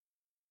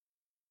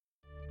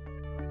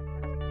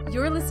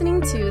You're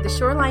listening to the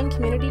Shoreline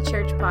Community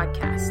Church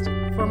podcast.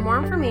 For more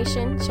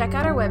information, check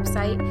out our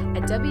website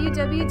at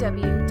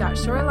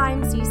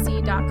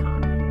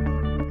www.shorelinecc.com.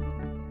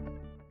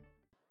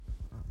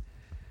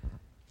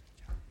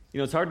 You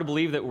know, it's hard to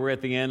believe that we're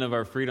at the end of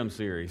our Freedom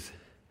series.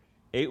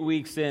 8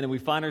 weeks in, and we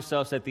find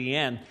ourselves at the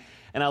end.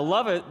 And I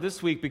love it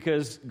this week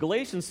because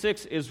Galatians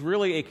 6 is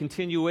really a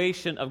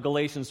continuation of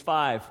Galatians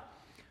 5.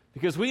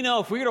 Because we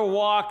know if we're to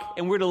walk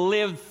and we're to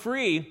live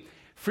free,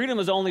 freedom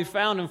is only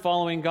found in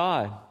following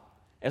God.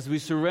 As we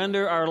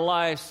surrender our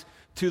lives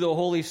to the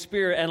Holy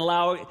Spirit and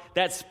allow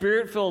that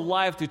Spirit-filled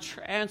life to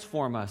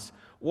transform us,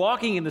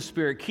 walking in the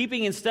Spirit,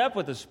 keeping in step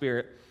with the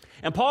Spirit.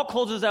 And Paul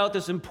closes out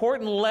this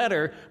important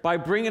letter by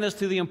bringing us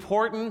to the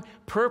important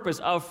purpose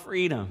of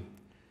freedom.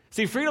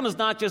 See, freedom is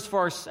not just for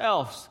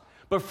ourselves,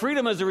 but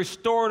freedom is a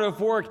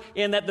restorative work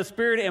in that the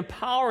Spirit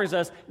empowers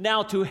us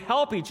now to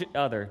help each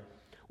other,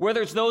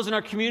 whether it's those in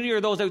our community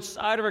or those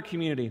outside of our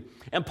community.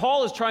 And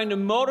Paul is trying to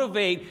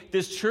motivate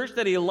this church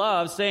that he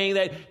loves, saying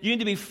that you need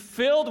to be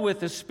filled with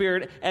the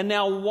Spirit and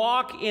now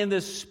walk in the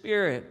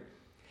Spirit.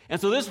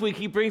 And so this week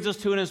he brings us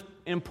to an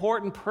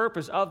important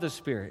purpose of the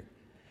Spirit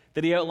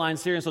that he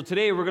outlines here. And so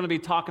today we're going to be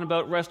talking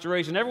about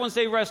restoration. Everyone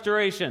say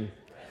restoration.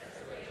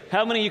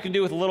 How many of you can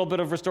do with a little bit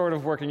of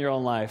restorative work in your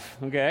own life,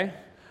 okay?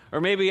 Or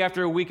maybe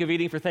after a week of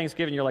eating for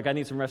Thanksgiving, you're like, I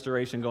need some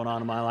restoration going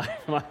on in my life,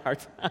 in my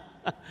heart.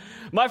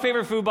 My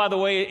favorite food, by the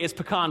way, is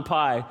pecan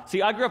pie.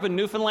 See, I grew up in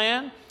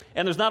Newfoundland,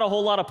 and there's not a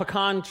whole lot of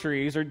pecan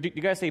trees. Or do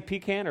you guys say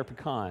pecan or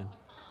pecan?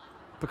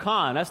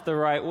 Pecan, that's the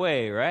right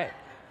way, right?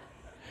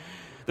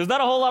 There's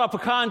not a whole lot of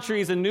pecan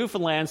trees in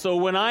Newfoundland, so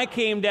when I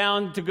came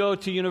down to go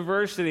to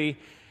university,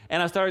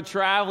 and I started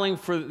traveling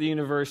for the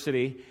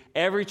university,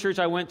 every church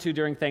I went to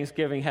during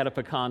Thanksgiving had a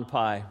pecan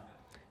pie.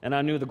 And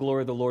I knew the glory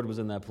of the Lord was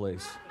in that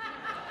place.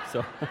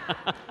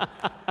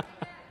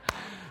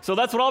 So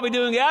that's what I'll be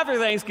doing after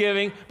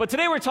Thanksgiving. But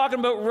today we're talking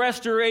about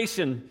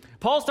restoration.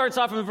 Paul starts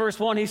off in verse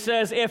 1. He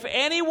says, if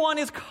anyone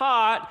is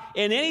caught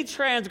in any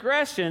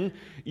transgression,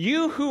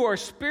 you who are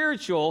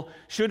spiritual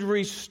should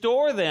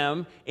restore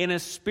them in a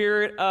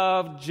spirit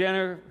of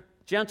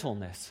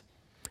gentleness.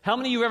 How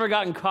many of you have ever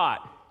gotten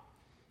caught?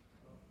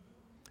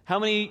 How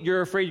many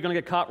you're afraid you're going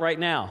to get caught right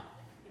now?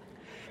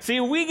 See,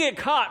 we get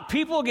caught.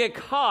 People get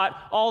caught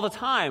all the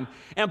time.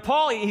 And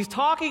Paul, he's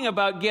talking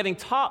about getting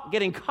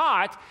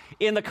caught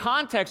in the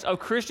context of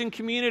Christian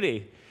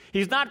community.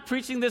 He's not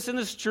preaching this in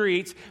the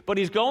streets, but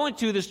he's going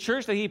to this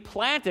church that he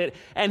planted,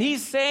 and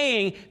he's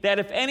saying that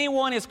if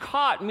anyone is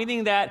caught,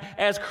 meaning that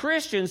as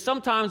Christians,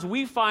 sometimes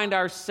we find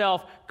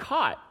ourselves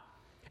caught.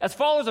 As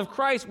followers of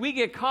Christ, we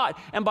get caught.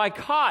 And by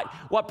caught,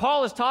 what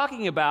Paul is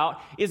talking about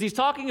is he's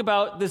talking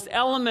about this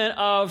element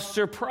of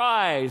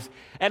surprise.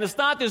 And it's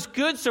not this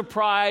good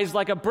surprise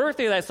like a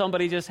birthday that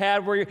somebody just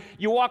had where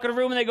you walk in a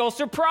room and they go,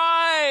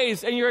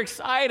 surprise, and you're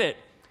excited.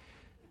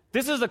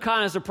 This is the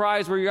kind of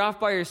surprise where you're off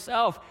by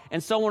yourself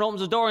and someone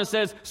opens the door and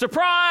says,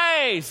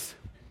 surprise!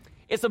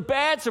 It's a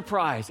bad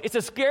surprise. It's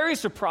a scary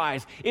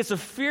surprise. It's a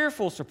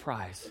fearful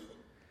surprise.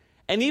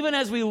 And even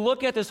as we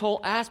look at this whole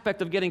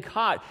aspect of getting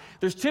caught,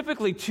 there's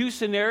typically two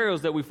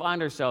scenarios that we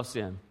find ourselves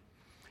in.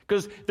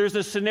 Because there's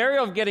a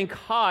scenario of getting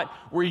caught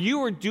where you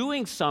were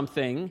doing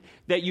something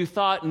that you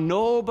thought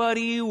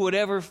nobody would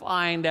ever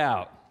find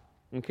out.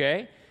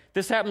 Okay?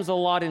 This happens a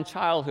lot in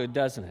childhood,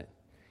 doesn't it?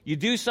 You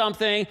do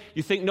something,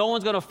 you think no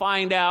one's going to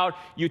find out,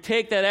 you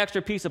take that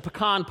extra piece of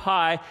pecan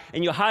pie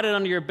and you hide it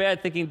under your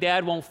bed thinking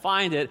Dad won't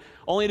find it,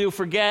 only to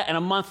forget, and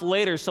a month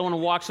later someone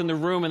walks in the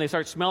room and they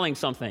start smelling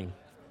something.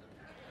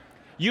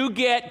 You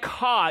get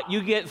caught,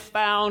 you get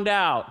found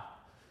out.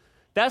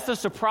 That's the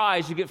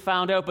surprise, you get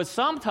found out. But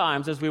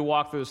sometimes as we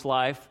walk through this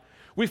life,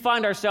 we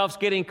find ourselves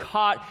getting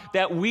caught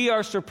that we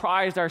are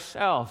surprised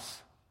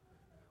ourselves.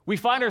 We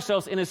find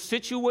ourselves in a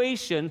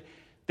situation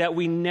that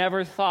we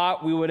never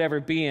thought we would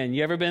ever be in.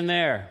 You ever been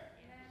there?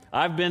 Yeah.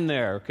 I've been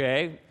there,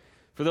 okay?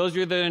 For those of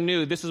you that are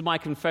new, this is my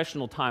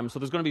confessional time. So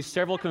there's going to be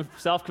several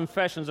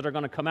self-confessions that are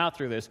going to come out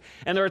through this.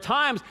 And there are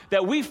times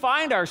that we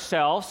find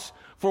ourselves,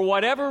 for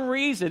whatever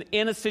reason,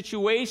 in a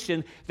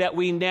situation that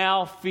we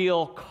now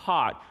feel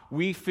caught.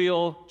 We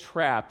feel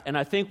trapped. And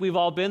I think we've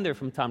all been there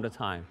from time to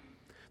time.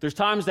 There's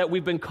times that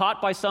we've been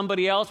caught by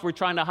somebody else. We're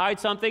trying to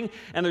hide something.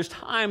 And there's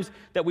times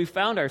that we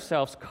found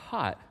ourselves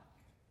caught,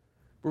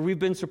 where we've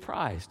been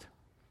surprised.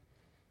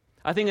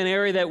 I think an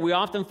area that we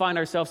often find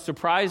ourselves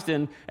surprised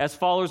in as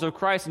followers of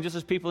Christ and just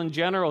as people in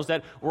general is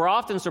that we're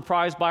often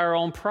surprised by our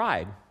own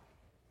pride.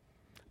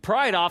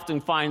 Pride often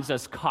finds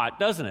us caught,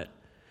 doesn't it?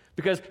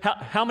 Because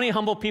how many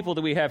humble people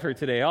do we have here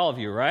today? All of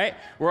you, right?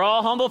 We're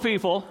all humble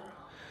people,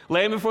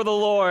 laying before the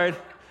Lord.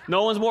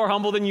 No one's more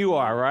humble than you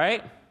are,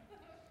 right?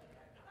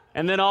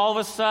 And then all of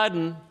a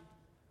sudden,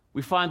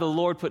 we find the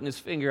Lord putting his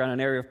finger on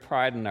an area of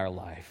pride in our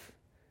life.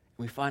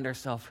 We find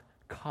ourselves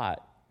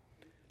caught.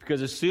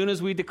 Because as soon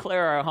as we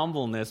declare our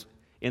humbleness,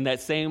 in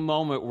that same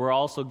moment, we're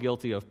also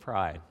guilty of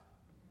pride.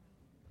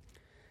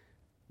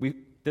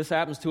 This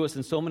happens to us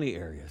in so many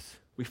areas.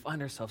 We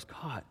find ourselves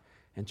caught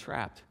and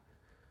trapped.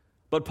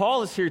 But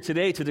Paul is here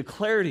today to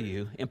declare to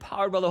you,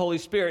 empowered by the Holy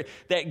Spirit,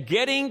 that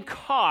getting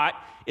caught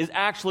is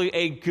actually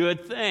a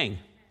good thing.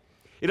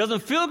 It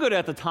doesn't feel good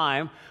at the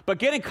time, but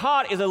getting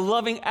caught is a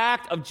loving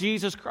act of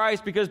Jesus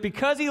Christ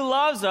because he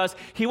loves us,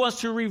 he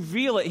wants to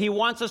reveal it. He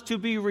wants us to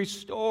be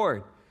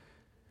restored.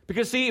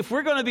 Because, see, if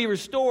we're going to be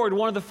restored,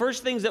 one of the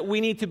first things that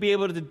we need to be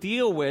able to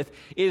deal with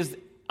is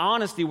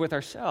honesty with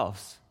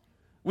ourselves.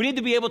 We need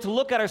to be able to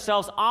look at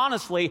ourselves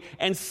honestly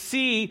and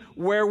see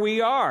where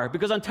we are.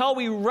 Because until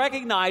we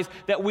recognize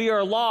that we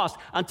are lost,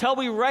 until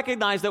we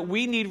recognize that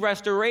we need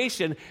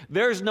restoration,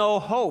 there's no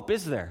hope,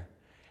 is there?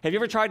 Have you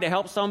ever tried to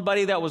help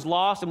somebody that was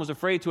lost and was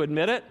afraid to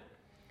admit it?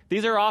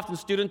 These are often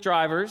student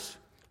drivers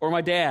or my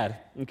dad,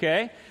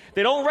 okay?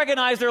 They don't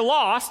recognize they're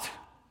lost.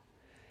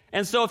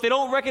 And so if they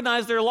don't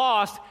recognize they're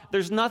lost,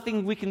 there's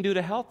nothing we can do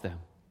to help them.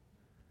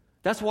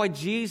 That's why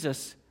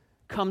Jesus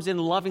comes in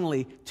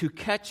lovingly to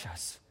catch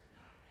us.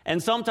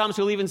 And sometimes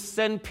he'll even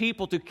send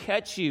people to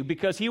catch you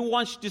because he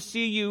wants to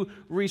see you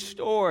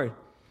restored.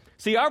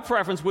 See, our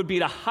preference would be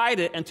to hide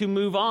it and to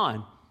move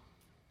on.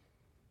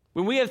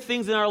 When we have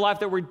things in our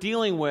life that we're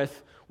dealing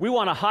with, we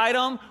want to hide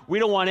them. We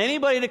don't want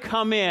anybody to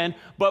come in,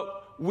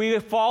 but we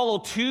follow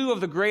two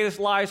of the greatest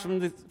lies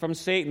from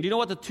Satan. Do you know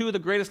what the two of the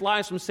greatest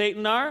lies from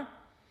Satan are?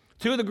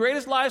 Two of the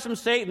greatest lies from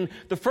Satan.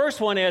 The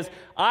first one is,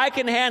 I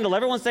can handle it.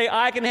 Everyone say,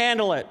 I can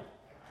handle it.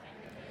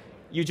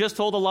 You just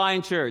told a lie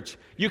in church.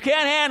 You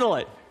can't handle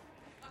it.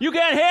 You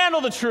can't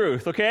handle the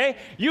truth, okay?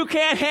 You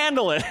can't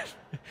handle it.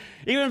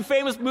 Even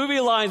famous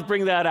movie lines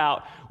bring that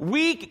out.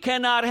 We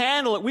cannot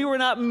handle it. We were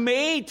not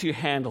made to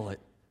handle it.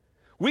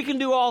 We can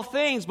do all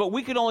things, but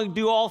we can only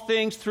do all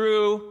things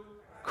through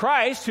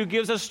Christ who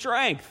gives us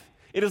strength.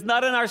 It is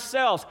not in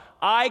ourselves.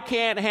 I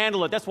can't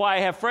handle it. That's why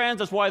I have friends.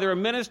 That's why there are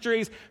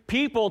ministries,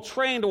 people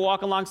trained to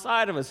walk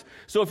alongside of us.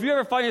 So if you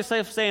ever find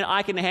yourself saying,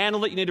 I can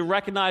handle it, you need to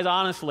recognize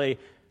honestly,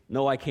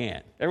 no, I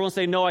can't. Everyone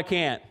say, no, I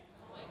can't.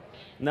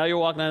 Now you're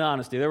walking in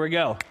honesty. There we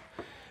go.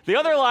 The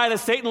other lie that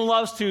Satan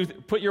loves to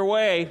put your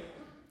way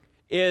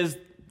is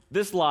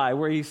this lie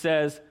where he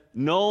says,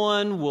 no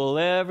one will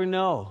ever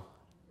know.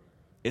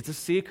 It's a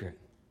secret.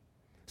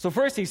 So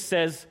first he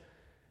says,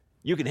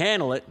 you can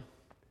handle it.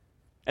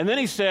 And then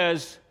he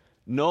says,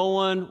 no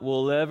one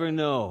will ever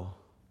know.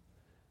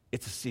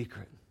 It's a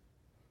secret.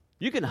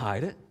 You can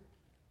hide it.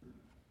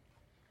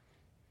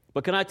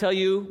 But can I tell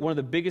you one of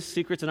the biggest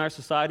secrets in our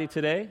society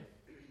today?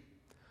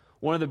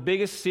 One of the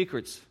biggest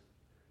secrets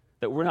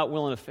that we're not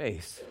willing to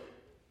face.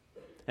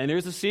 And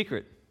here's the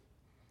secret.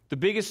 The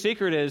biggest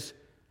secret is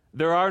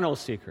there are no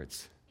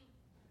secrets.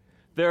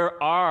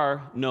 There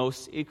are no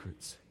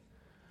secrets.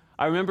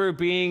 I remember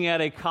being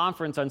at a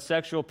conference on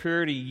sexual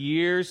purity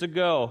years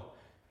ago.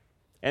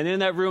 And in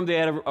that room, they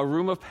had a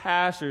room of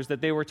pastors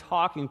that they were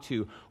talking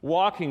to,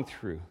 walking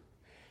through.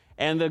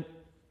 And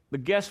the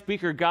guest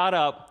speaker got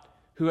up,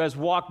 who has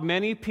walked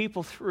many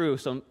people through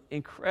some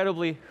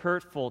incredibly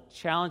hurtful,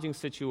 challenging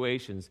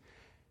situations.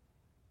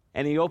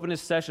 And he opened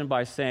his session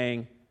by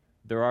saying,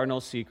 there are no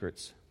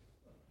secrets.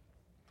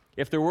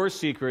 If there were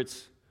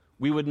secrets,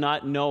 we would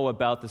not know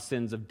about the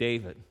sins of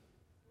David.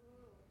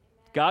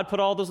 God put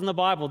all those in the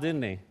Bible,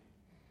 didn't he?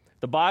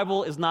 The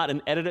Bible is not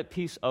an edited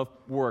piece of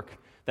work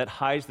that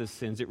hides the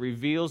sins. It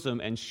reveals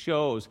them and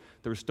shows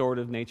the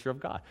restorative nature of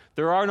God.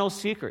 There are no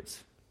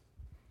secrets.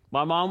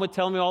 My mom would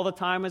tell me all the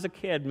time as a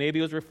kid, maybe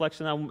it was a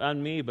reflection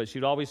on me, but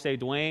she'd always say,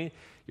 Dwayne,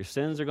 your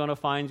sins are going to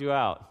find you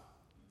out.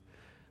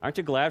 Aren't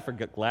you glad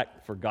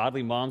for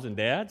godly moms and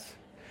dads?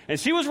 And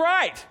she was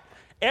right.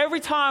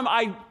 Every time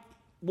I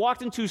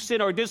walked into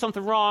sin or did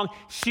something wrong,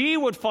 she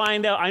would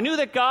find out. I knew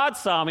that God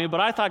saw me, but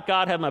I thought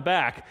God had my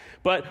back.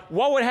 But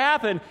what would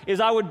happen is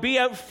I would be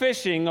out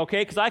fishing,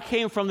 okay, because I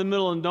came from the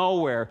middle of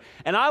nowhere.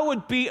 And I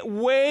would be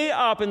way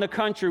up in the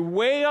country,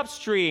 way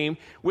upstream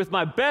with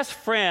my best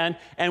friend,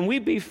 and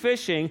we'd be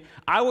fishing.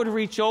 I would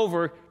reach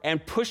over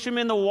and push him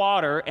in the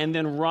water and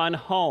then run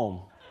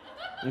home,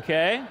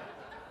 okay?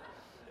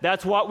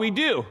 That's what we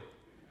do.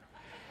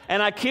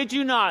 And I kid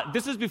you not,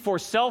 this is before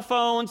cell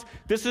phones.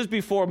 This is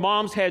before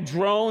moms had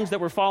drones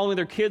that were following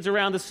their kids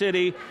around the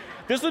city.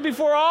 This was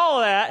before all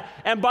of that.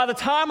 And by the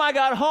time I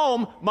got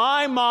home,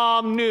 my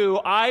mom knew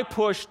I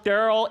pushed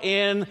Daryl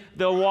in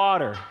the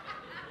water.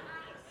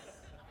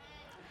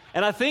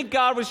 And I think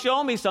God was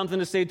showing me something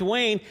to say,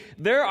 Dwayne,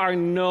 there are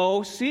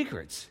no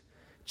secrets.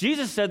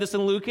 Jesus said this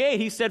in Luke 8.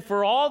 He said,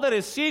 for all that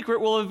is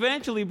secret will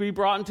eventually be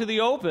brought into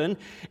the open,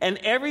 and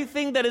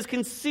everything that is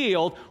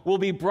concealed will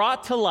be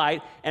brought to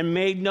light and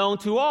made known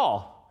to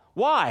all.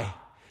 Why?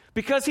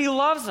 Because he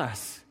loves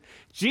us.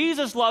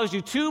 Jesus loves you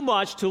too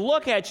much to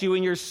look at you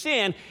in your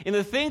sin, in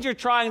the things you're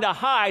trying to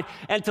hide,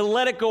 and to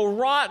let it go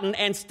rotten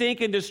and stink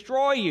and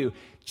destroy you.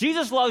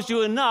 Jesus loves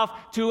you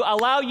enough to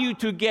allow you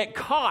to get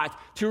caught,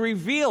 to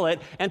reveal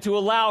it, and to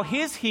allow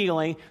his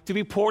healing to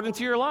be poured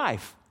into your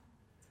life.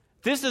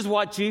 This is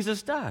what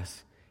Jesus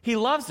does. He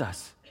loves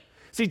us.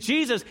 See,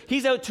 Jesus,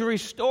 he's out to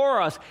restore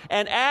us.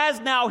 And as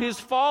now his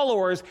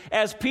followers,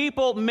 as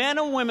people, men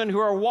and women who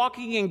are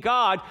walking in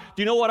God,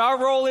 do you know what our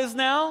role is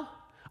now?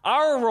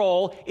 Our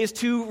role is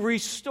to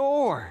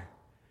restore.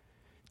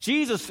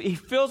 Jesus, he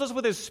fills us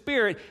with his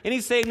Spirit, and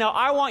he's saying, now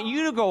I want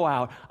you to go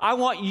out. I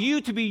want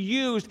you to be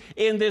used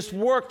in this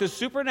work, the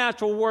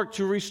supernatural work,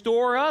 to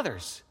restore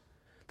others.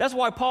 That's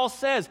why Paul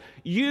says,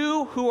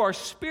 you who are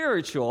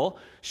spiritual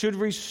should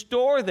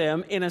restore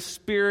them in a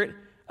spirit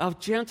of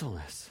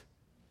gentleness.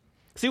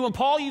 See, when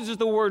Paul uses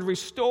the word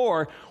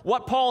restore,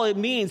 what Paul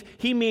means,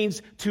 he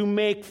means to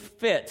make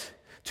fit,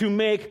 to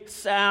make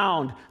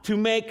sound, to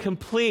make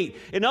complete.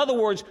 In other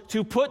words,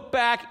 to put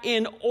back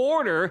in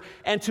order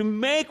and to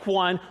make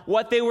one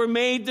what they were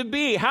made to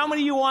be. How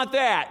many of you want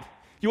that?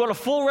 You want a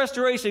full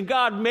restoration?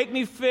 God, make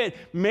me fit,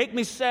 make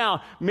me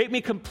sound, make me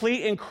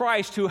complete in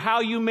Christ to how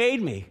you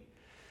made me.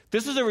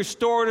 This is a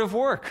restorative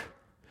work.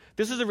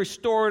 This is a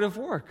restorative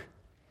work.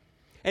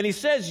 And he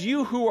says,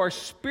 you who are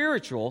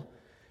spiritual,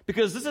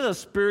 because this is a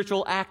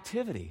spiritual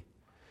activity.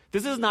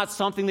 This is not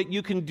something that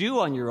you can do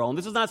on your own.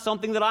 This is not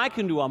something that I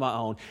can do on my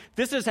own.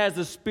 This is as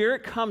the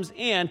Spirit comes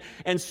in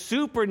and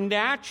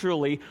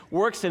supernaturally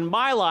works in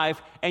my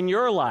life and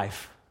your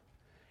life.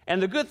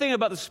 And the good thing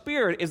about the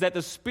Spirit is that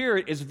the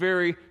Spirit is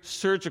very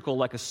surgical,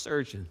 like a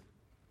surgeon,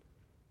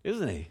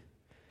 isn't he?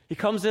 He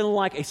comes in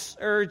like a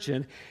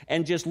surgeon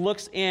and just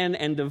looks in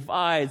and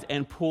divides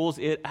and pulls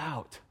it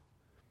out.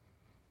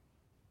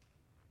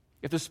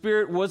 If the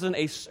Spirit wasn't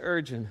a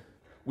surgeon,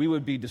 we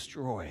would be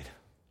destroyed.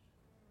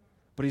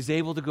 But he's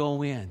able to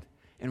go in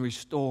and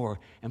restore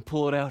and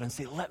pull it out and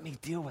say, let me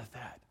deal with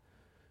that.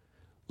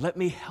 Let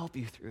me help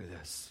you through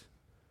this.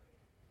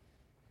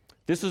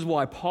 This is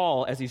why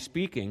Paul, as he's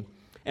speaking,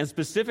 and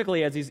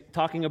specifically as he's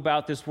talking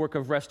about this work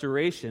of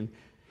restoration,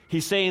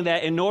 he's saying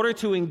that in order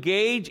to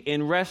engage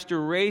in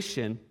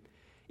restoration,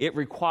 it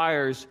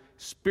requires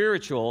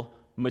spiritual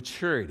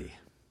maturity.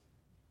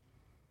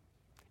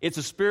 It's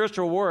a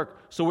spiritual work,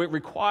 so it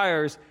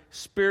requires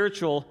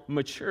spiritual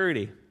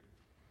maturity.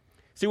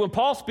 See, when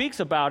Paul speaks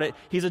about it,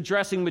 he's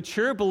addressing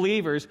mature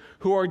believers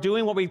who are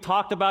doing what we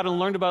talked about and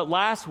learned about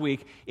last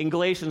week in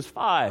Galatians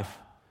 5.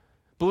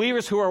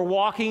 Believers who are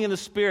walking in the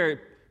Spirit,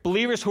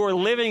 believers who are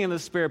living in the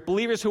Spirit,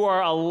 believers who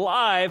are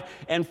alive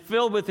and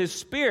filled with His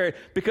Spirit,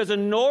 because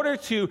in order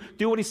to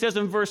do what he says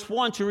in verse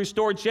 1, to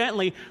restore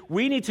gently,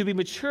 we need to be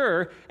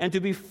mature and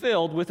to be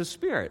filled with the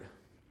Spirit.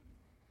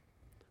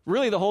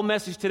 Really, the whole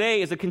message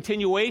today is a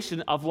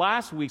continuation of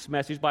last week's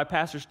message by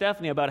Pastor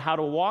Stephanie about how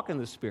to walk in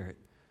the Spirit.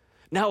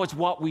 Now it's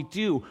what we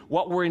do,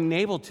 what we're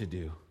enabled to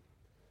do.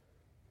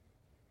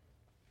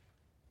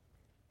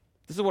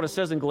 This is what it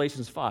says in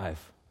Galatians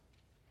 5.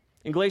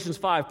 In Galatians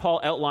 5, Paul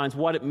outlines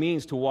what it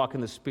means to walk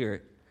in the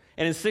Spirit.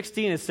 And in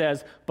 16 it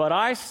says, but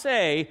I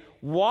say,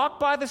 walk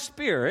by the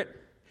Spirit,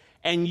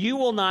 and you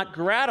will not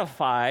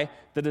gratify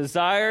the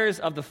desires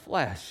of the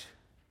flesh.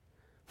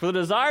 For the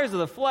desires of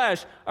the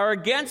flesh are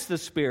against the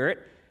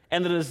Spirit,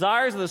 and the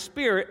desires of the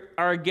Spirit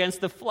are against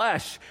the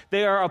flesh.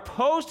 They are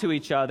opposed to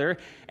each other,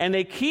 and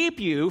they keep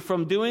you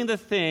from doing the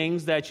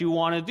things that you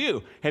want to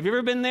do. Have you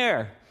ever been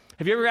there?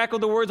 Have you ever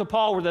echoed the words of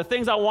Paul, where the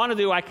things I want to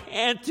do, I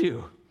can't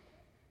do?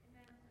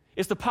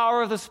 It's the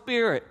power of the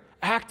Spirit,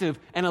 active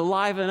and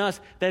alive in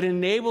us, that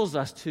enables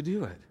us to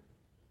do it.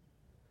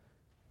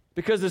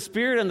 Because the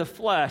Spirit and the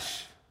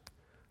flesh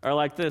are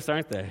like this,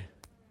 aren't they?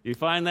 You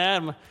find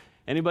that?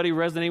 Anybody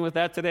resonating with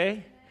that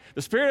today?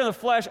 The Spirit and the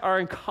flesh are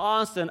in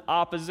constant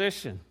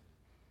opposition.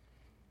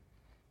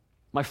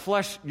 My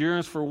flesh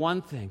yearns for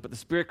one thing, but the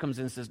Spirit comes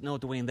in and says, no,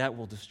 Dwayne, that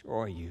will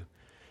destroy you.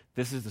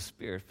 This is the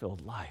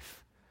Spirit-filled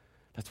life.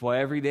 That's why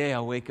every day I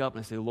wake up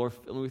and I say, Lord,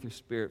 fill me with your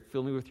Spirit,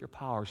 fill me with your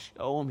power,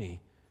 show me.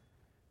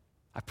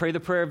 I pray the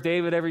prayer of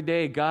David every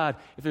day, God,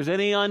 if there's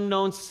any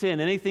unknown sin,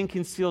 anything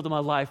concealed in my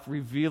life,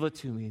 reveal it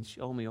to me and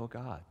show me, oh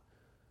God.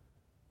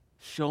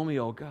 Show me,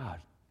 oh God.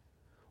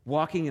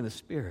 Walking in the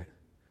Spirit.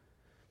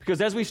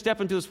 Because as we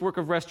step into this work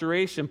of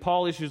restoration,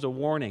 Paul issues a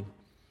warning.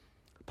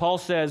 Paul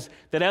says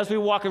that as we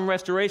walk in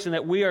restoration,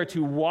 that we are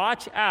to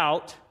watch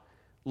out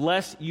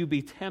lest you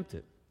be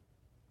tempted.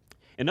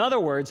 In other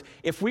words,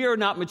 if we are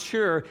not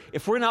mature,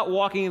 if we're not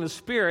walking in the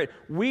Spirit,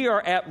 we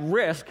are at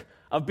risk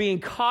of being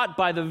caught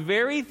by the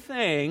very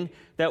thing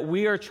that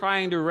we are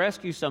trying to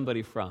rescue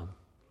somebody from.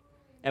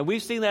 And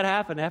we've seen that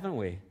happen, haven't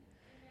we?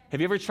 Have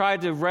you ever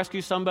tried to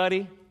rescue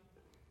somebody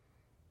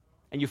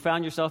and you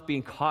found yourself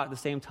being caught at the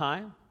same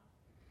time?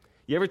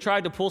 You ever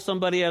tried to pull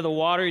somebody out of the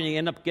water and you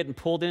end up getting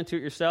pulled into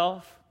it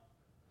yourself?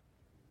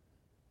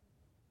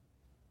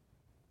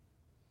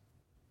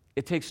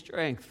 It takes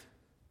strength.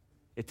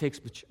 It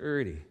takes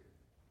maturity.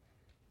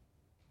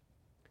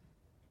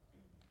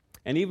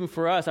 And even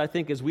for us, I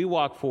think as we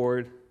walk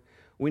forward,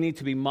 we need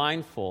to be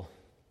mindful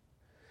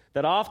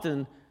that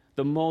often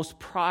the most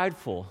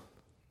prideful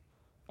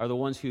are the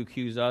ones who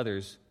accuse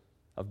others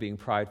of being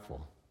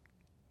prideful.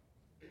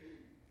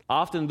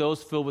 Often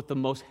those filled with the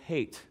most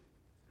hate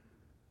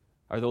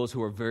are those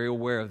who are very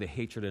aware of the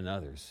hatred in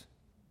others.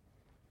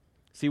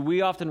 See,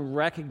 we often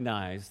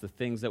recognize the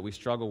things that we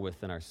struggle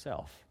with in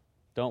ourselves,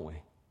 don't we?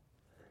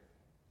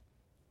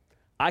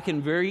 I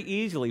can very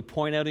easily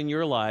point out in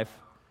your life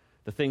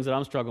the things that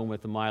I'm struggling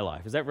with in my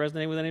life. Is that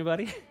resonating with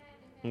anybody?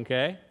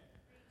 Okay.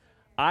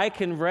 I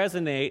can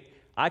resonate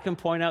I can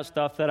point out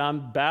stuff that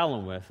I'm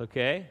battling with,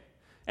 okay?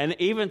 And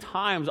even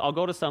times I'll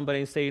go to somebody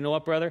and say, you know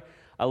what, brother?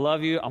 I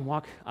love you.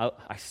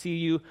 I see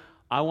you.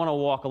 I want to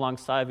walk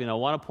alongside of you, and I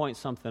want to point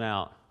something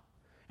out.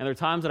 And there are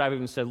times that I've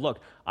even said, look,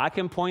 I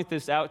can point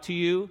this out to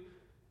you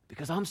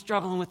because I'm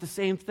struggling with the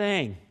same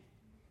thing.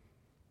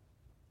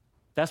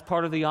 That's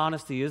part of the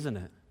honesty, isn't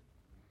it?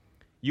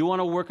 You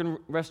want to work in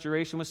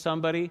restoration with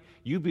somebody,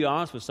 you be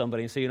honest with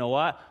somebody and say, you know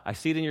what? I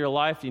see it in your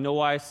life. You know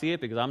why I see it?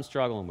 Because I'm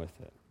struggling with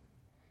it.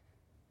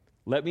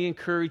 Let me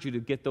encourage you to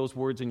get those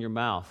words in your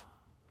mouth.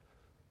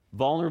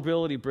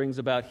 Vulnerability brings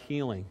about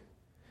healing.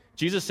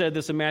 Jesus said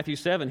this in Matthew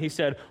 7. He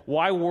said,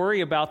 why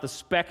worry about the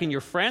speck in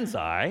your friend's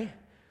eye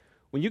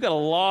when you got a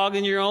log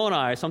in your own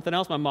eye? Something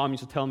else my mom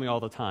used to tell me all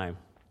the time.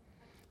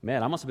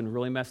 Man, I must have been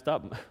really messed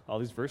up. All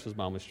these verses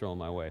mom was throwing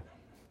my way.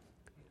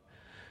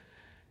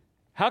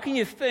 How can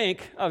you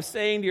think of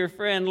saying to your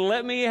friend,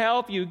 let me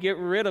help you get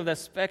rid of that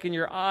speck in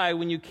your eye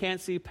when you can't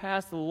see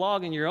past the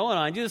log in your own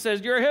eye? And Jesus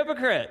says, you're a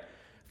hypocrite.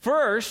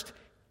 First,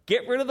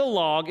 get rid of the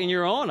log in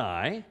your own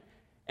eye,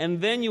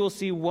 and then you will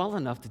see well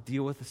enough to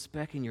deal with the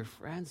speck in your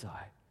friend's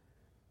eye.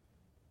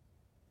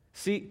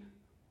 See,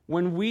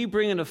 when we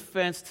bring an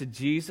offense to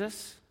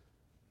Jesus,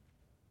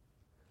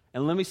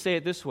 and let me say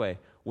it this way,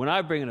 when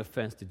I bring an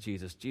offense to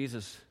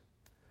Jesus,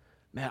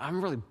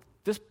 man,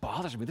 this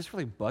bothers me. This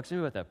really bugs me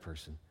about that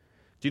person.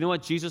 Do you know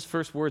what Jesus'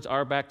 first words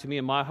are back to me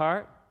in my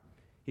heart?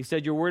 He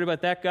said, you're worried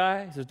about that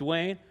guy? He says,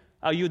 Dwayne,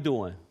 how you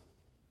doing?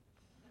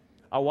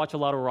 I watch a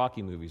lot of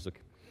Rocky movies. Look,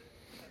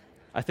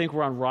 I think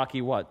we're on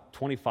Rocky,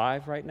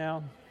 25 right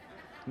now?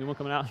 New one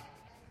coming out?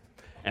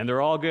 And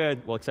they're all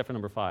good. Well, except for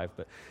number 5,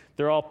 but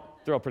they're all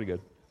pretty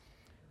good.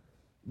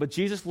 But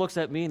Jesus looks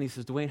at me and he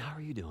says, Dwayne, how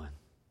are you doing?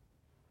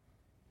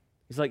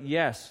 He's like,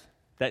 yes,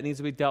 that needs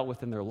to be dealt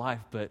with in their life,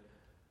 but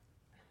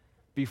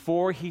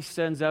before he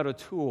sends out a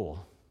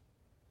tool,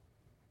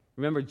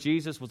 remember,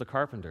 Jesus was a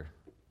carpenter.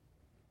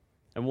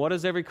 And what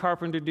does every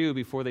carpenter do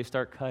before they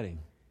start cutting?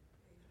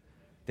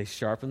 They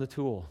sharpen the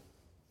tool.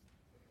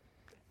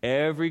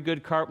 Every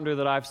good carpenter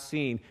that I've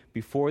seen,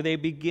 before they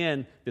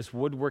begin this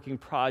woodworking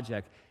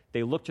project,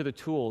 they look to the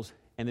tools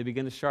and they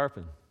begin to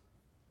sharpen.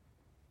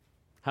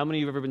 How many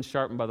of you have ever been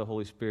sharpened by the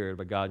Holy Spirit,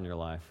 by God in your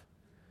life?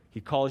 He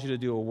calls you to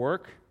do a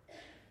work,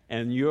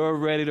 and you're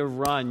ready to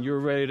run. You're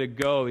ready to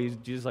go.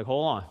 Jesus like,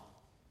 hold on.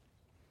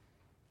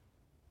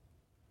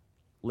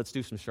 Let's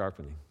do some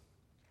sharpening.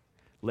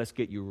 Let's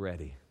get you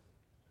ready.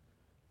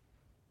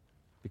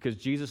 Because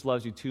Jesus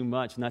loves you too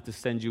much not to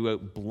send you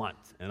out blunt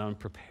and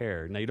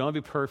unprepared. Now, you don't have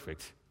to be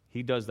perfect.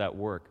 He does that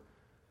work.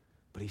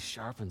 But he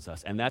sharpens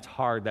us, and that's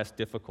hard. That's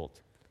difficult.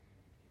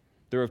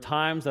 There are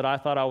times that I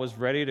thought I was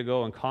ready to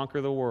go and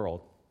conquer the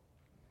world.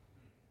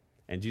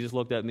 And Jesus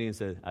looked at me and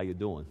said, how you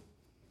doing?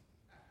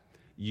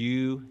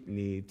 You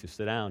need to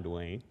sit down,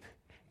 Dwayne,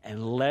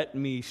 and let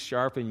me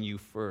sharpen you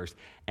first.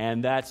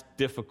 And that's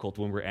difficult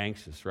when we're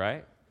anxious,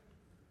 right?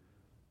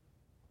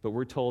 But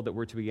we're told that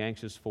we're to be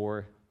anxious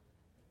for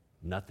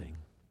nothing.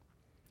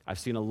 I've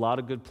seen a lot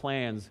of good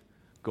plans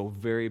go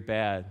very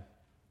bad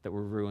that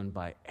were ruined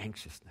by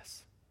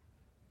anxiousness.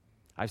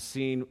 I've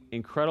seen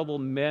incredible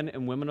men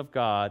and women of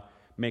God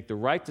make the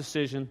right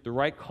decision, the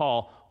right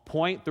call,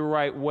 point the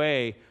right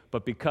way,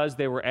 but because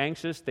they were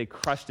anxious, they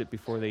crushed it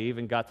before they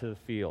even got to the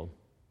field.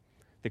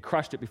 They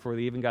crushed it before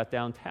they even got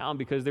downtown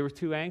because they were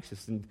too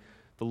anxious. And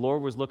the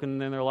Lord was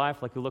looking in their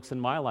life like he looks in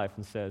my life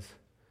and says,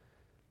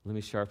 let me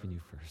sharpen you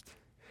first.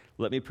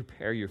 Let me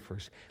prepare you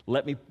first.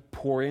 Let me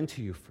pour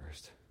into you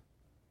first.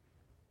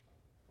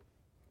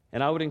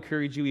 And I would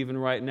encourage you even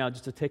right now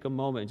just to take a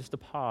moment, just to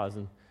pause,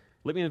 and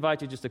let me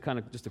invite you just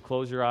to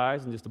close your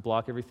eyes and just to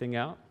block everything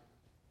out.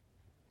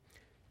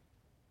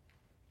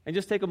 And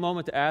just take a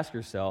moment to ask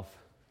yourself,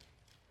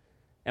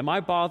 am I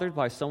bothered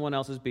by someone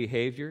else's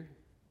behavior?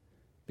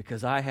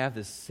 Because I have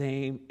the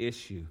same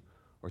issue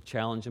or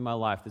challenge in my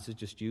life. This is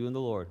just you and the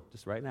Lord,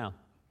 just right now.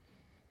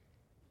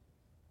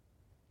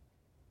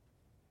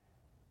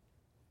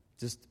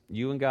 Just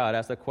you and God,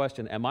 ask that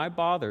question. Am I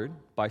bothered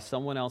by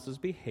someone else's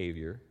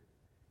behavior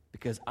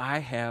because I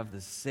have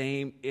the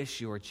same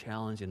issue or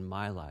challenge in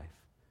my life?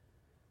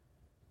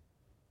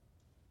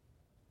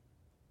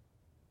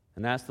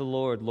 And ask the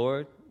Lord,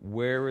 Lord,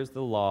 where is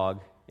the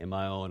log in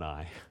my own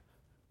eye?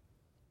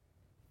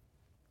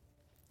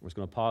 We're just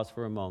going to pause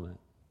for a moment.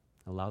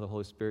 Allow the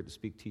Holy Spirit to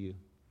speak to you.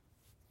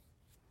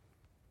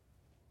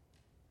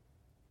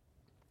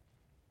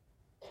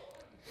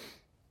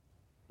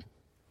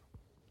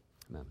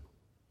 Amen.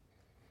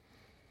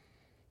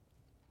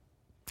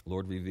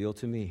 Lord, reveal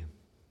to me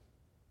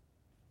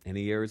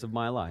any areas of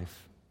my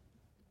life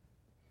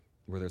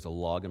where there's a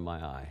log in my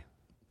eye.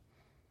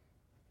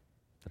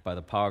 That by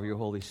the power of your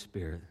Holy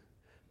Spirit,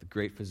 the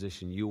great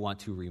physician, you want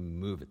to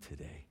remove it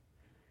today.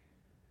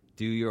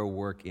 Do your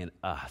work in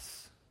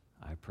us,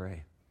 I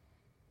pray.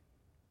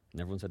 And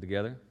everyone said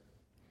together?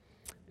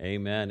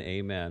 Amen,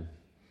 amen.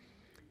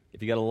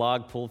 If you got a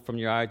log pulled from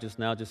your eye just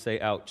now, just say,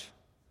 ouch.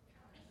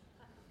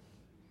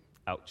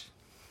 Ouch.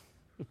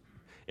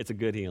 It's a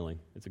good healing.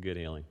 It's a good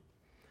healing.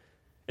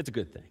 It's a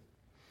good thing.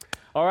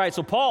 All right,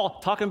 so Paul,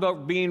 talking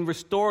about being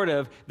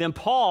restorative, then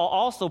Paul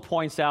also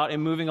points out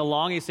in moving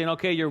along, he's saying,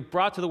 okay, you're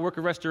brought to the work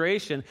of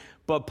restoration,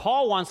 but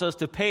Paul wants us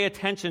to pay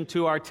attention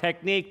to our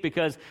technique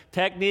because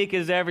technique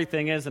is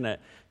everything, isn't it?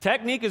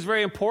 Technique is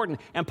very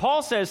important. And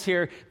Paul says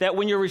here that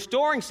when you're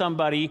restoring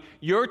somebody,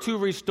 you're to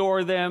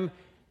restore them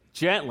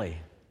gently.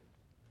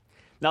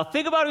 Now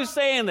think about who's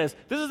saying this.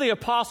 This is the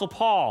Apostle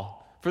Paul.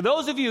 For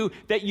those of you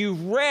that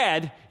you've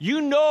read,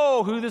 you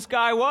know who this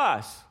guy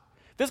was.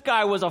 This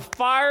guy was a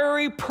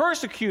fiery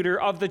persecutor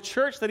of the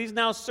church that he's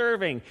now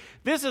serving.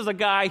 This is a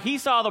guy, he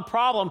saw the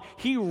problem,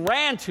 he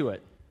ran to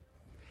it.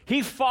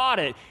 He fought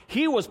it.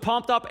 He was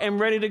pumped up and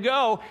ready to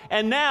go.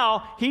 And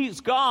now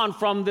he's gone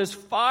from this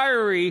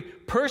fiery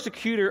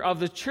persecutor of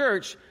the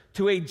church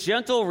to a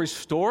gentle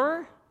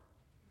restorer?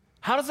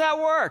 How does that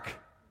work?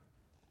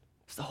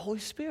 It's the Holy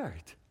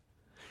Spirit.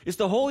 It's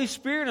the Holy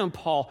Spirit in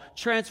Paul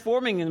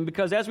transforming him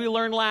because as we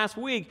learned last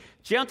week,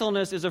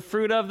 gentleness is a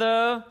fruit of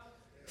the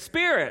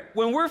Spirit.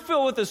 When we're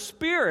filled with the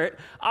Spirit,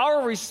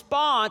 our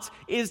response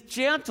is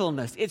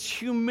gentleness. It's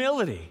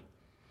humility.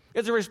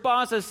 It's a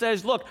response that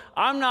says, look,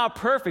 I'm not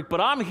perfect, but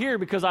I'm here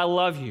because I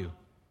love you.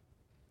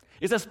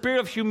 It's a spirit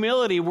of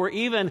humility where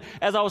even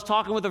as I was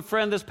talking with a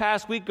friend this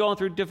past week going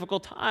through a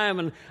difficult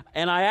time,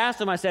 and I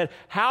asked him, I said,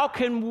 how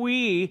can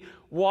we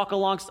walk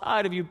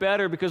alongside of you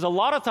better? Because a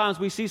lot of times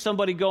we see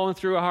somebody going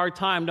through a hard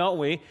time, don't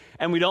we?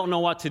 And we don't know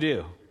what to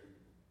do.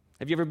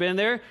 Have you ever been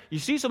there? You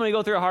see somebody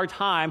go through a hard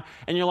time,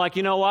 and you're like,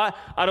 you know what?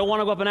 I don't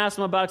want to go up and ask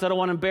them about it because I don't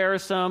want to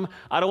embarrass them.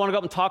 I don't want to go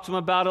up and talk to them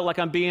about it like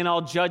I'm being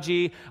all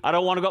judgy. I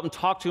don't want to go up and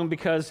talk to them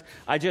because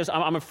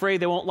I'm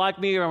afraid they won't like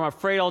me or I'm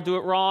afraid I'll do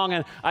it wrong,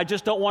 and I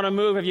just don't want to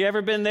move. Have you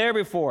ever been there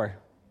before?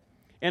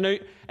 And I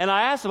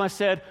asked them, I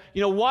said,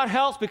 you know, what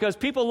helps? Because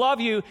people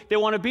love you, they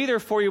want to be there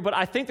for you, but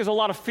I think there's a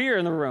lot of fear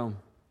in the room.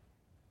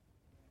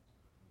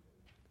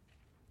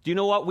 Do you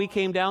know what we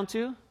came down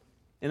to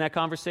in that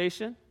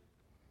conversation?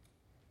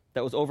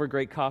 That was over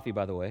great coffee,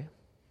 by the way.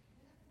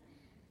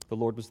 The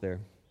Lord was there.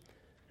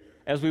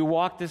 As we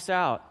walked this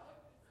out,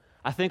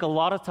 I think a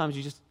lot of times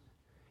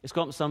it's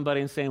going up to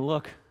somebody and saying,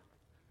 look,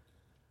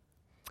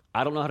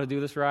 I don't know how to do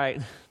this right.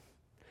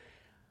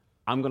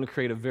 I'm going to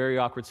create a very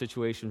awkward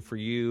situation for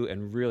you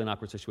and really an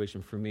awkward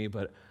situation for me,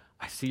 but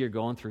I see you're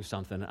going through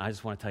something. I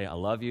just want to tell you, I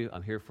love you.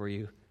 I'm here for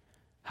you.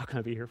 How can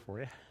I be here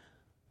for you?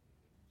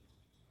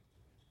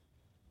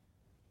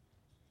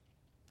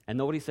 And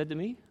know what he said to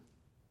me?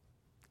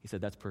 He said,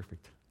 that's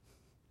perfect.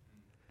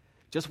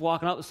 Just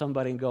walking up to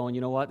somebody and going, you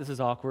know what, this is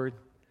awkward.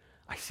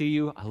 I see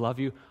you. I love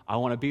you. I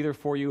want to be there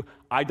for you.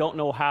 I don't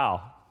know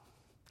how.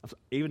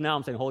 Even now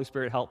I'm saying, Holy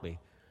Spirit, help me.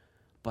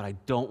 But I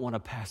don't want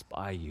to pass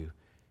by you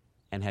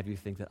and have you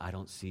think that I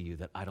don't see you,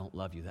 that I don't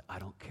love you, that I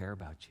don't care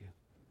about you.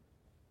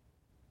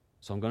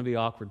 So I'm going to be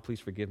awkward. Please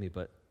forgive me,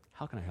 but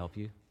how can I help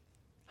you?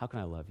 How can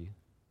I love you?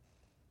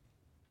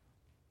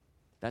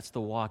 That's the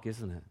walk,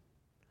 isn't it?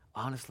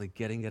 Honestly,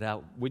 getting it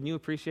out. Wouldn't you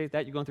appreciate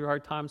that? You're going through a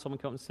hard time. Someone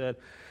comes and said,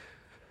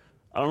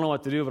 I don't know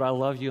what to do, but I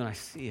love you and I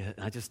see it.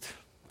 And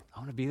I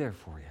want to be there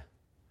for you.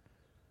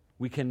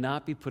 We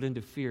cannot be put into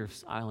fear of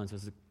silence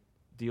as it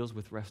deals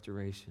with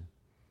restoration.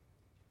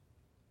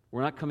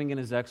 We're not coming in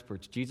as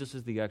experts. Jesus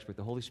is the expert.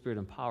 The Holy Spirit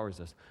empowers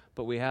us.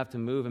 But we have to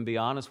move and be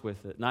honest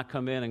with it. Not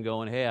come in and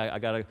going, hey, I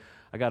got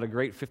a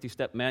great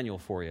 50-step manual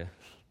for you.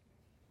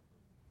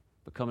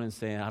 But coming in and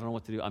saying, I don't know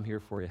what to do. I'm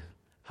here for you.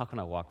 How can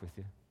I walk with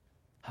you?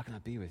 How can I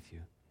be with you?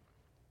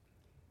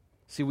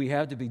 See, we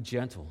have to be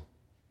gentle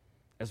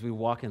as we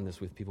walk in this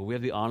with people. We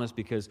have to be honest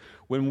because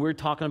when we're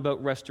talking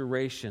about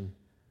restoration,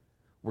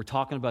 we're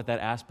talking about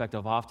that aspect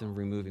of often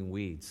removing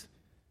weeds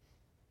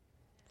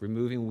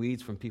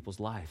from people's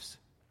lives.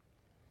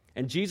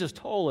 And Jesus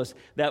told us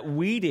that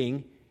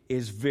weeding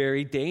is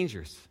very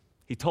dangerous.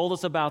 He told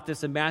us about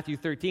this in Matthew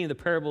 13, the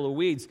parable of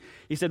weeds.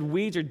 He said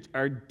weeds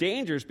are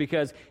dangerous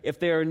because if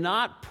they are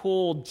not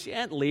pulled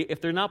gently, if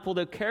they're not pulled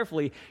out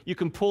carefully, you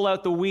can pull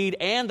out the weed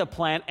and the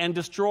plant and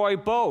destroy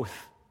both.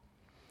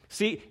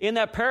 See, in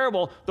that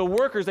parable, the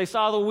workers, they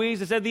saw the weeds.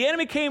 They said, the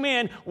enemy came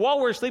in while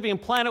we were sleeping and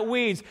planted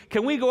weeds.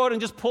 Can we go out and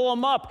just pull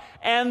them up?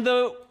 And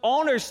the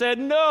owner said,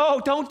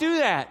 no, don't do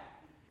that.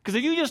 Because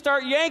if you just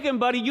start yanking,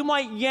 buddy, you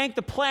might yank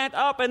the plant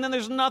up and then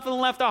there's nothing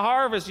left to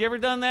harvest. You ever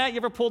done that? You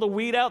ever pulled a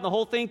weed out and the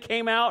whole thing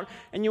came out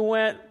and you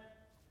went,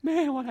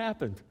 man, what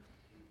happened?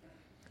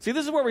 See,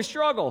 this is where we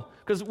struggle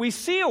because we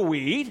see a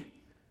weed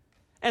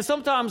and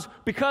sometimes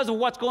because of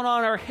what's going on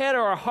in our head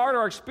or our heart or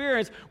our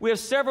experience, we have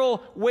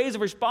several ways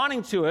of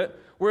responding to it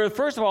where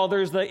first of all,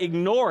 there's the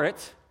ignore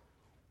it.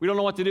 We don't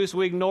know what to do, so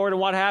we ignore it and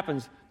what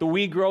happens? The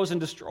weed grows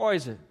and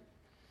destroys it.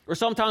 Or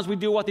sometimes we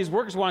do what these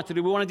workers want to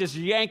do. We want to just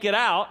yank it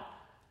out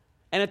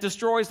and it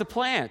destroys the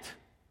plant.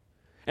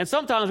 And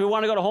sometimes we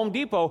want to go to Home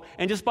Depot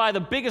and just buy the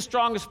biggest,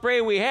 strongest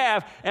spray we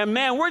have, and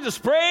man, we're just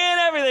spraying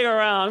everything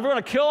around. We're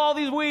going to kill all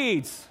these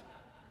weeds.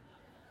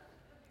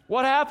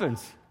 What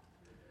happens?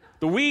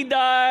 The weed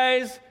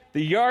dies,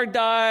 the yard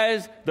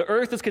dies, the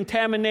earth is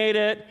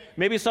contaminated,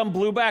 maybe some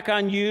blew back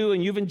on you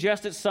and you've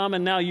ingested some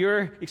and now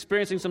you're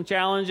experiencing some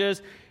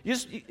challenges.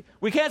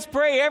 We can't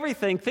spray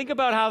everything. Think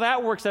about how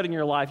that works out in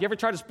your life. You ever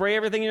try to spray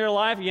everything in your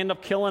life? You end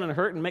up killing and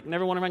hurting and making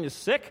everyone around you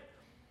sick?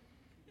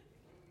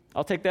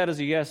 I'll take that as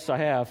a yes, I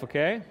have,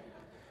 okay?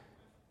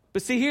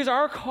 But see, here's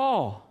our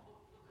call.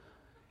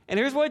 And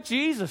here's what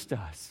Jesus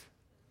does.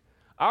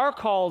 Our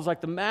call is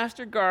like the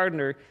master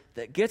gardener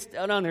that gets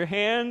down on their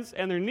hands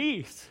and their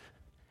knees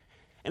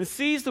and it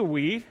sees the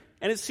weed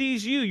and it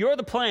sees you. You're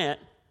the plant.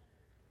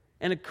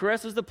 And it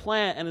caresses the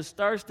plant and it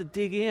starts to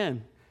dig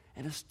in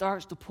and it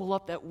starts to pull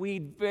up that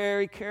weed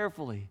very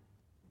carefully.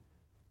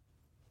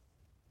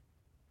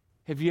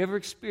 Have you ever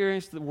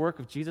experienced the work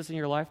of Jesus in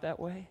your life that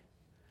way?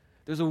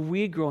 There's a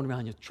weed growing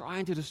around you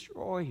trying to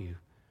destroy you.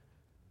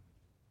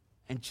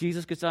 And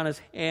Jesus gets on his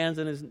hands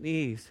and his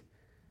knees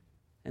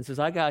and says,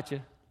 I got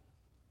you.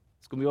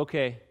 It's going to be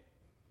okay.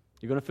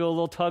 You're going to feel a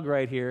little tug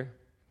right here.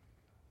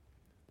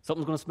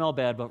 Something's going to smell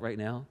bad about right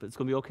now, but it's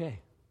going to be okay.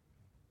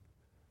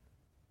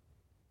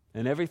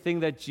 And everything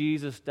that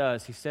Jesus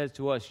does, he says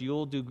to us,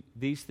 you'll do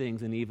these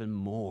things and even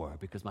more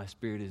because my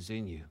Spirit is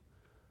in you.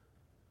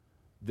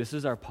 This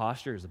is our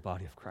posture as the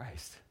body of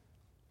Christ.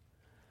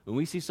 When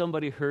we see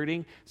somebody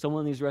hurting,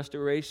 someone needs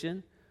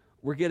restoration,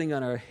 we're getting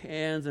on our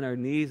hands and our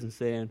knees and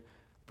saying,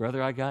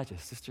 brother, I got you.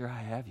 Sister,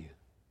 I have you.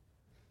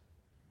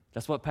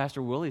 That's what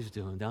Pastor Willie's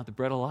doing down at the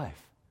Bread of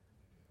Life.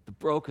 The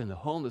broken, the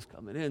homeless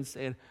coming in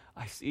saying,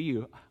 I see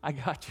you. I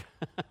got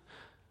you.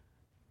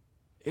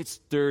 It's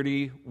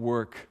dirty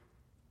work.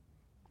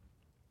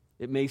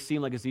 It may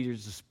seem like it's easier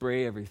to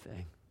spray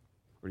everything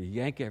or to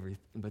yank everything,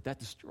 but that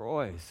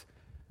destroys.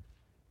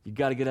 You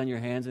got to get on your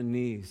hands and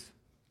knees.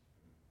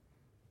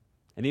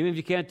 And even if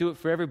you can't do it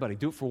for everybody,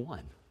 do it for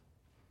one.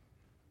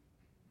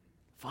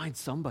 Find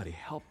somebody,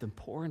 help them,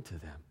 pour into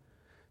them.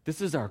 This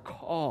is our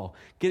call.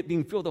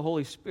 Being filled with the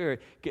Holy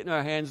Spirit, getting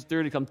our hands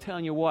dirty. I'm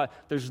telling you what,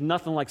 there's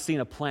nothing like seeing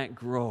a plant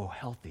grow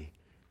healthy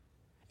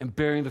and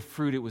bearing the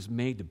fruit it was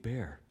made to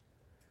bear.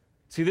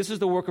 See, this is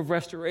the work of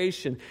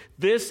restoration.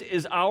 This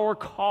is our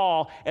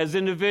call as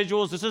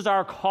individuals. This is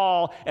our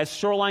call as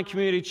Shoreline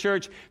Community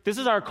Church. This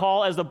is our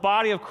call as the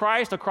body of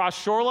Christ across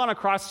Shoreline,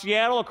 across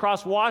Seattle,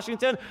 across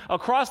Washington,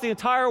 across the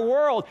entire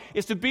world,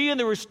 is to be in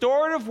the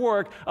restorative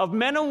work of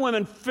men and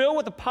women filled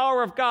with the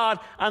power of God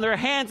on their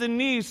hands and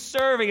knees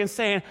serving and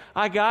saying,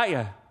 I got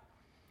you.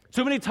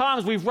 Too many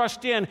times we've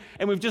rushed in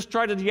and we've just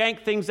tried to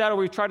yank things out or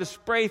we've tried to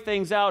spray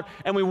things out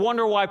and we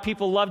wonder why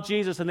people love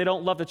Jesus and they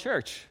don't love the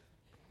church.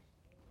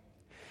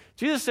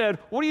 Jesus said,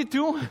 what are you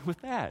doing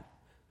with that?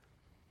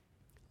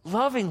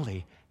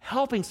 Lovingly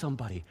helping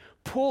somebody,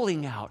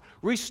 pulling out,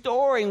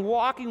 restoring,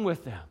 walking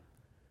with them.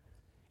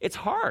 It's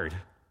hard.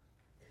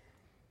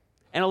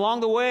 And along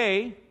the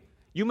way,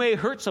 you may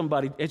hurt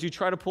somebody as you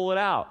try to pull it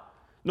out.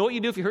 Know what you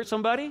do if you hurt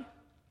somebody?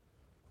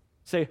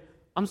 Say,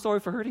 I'm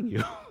sorry for hurting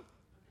you.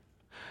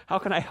 How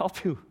can I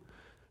help you?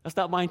 That's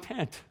not my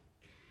intent.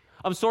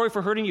 I'm sorry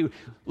for hurting you.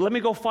 Let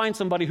me go find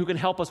somebody who can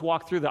help us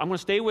walk through that. I'm going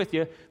to stay with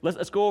you.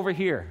 Let's go over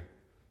here.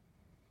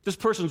 This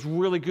person's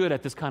really good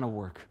at this kind of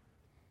work.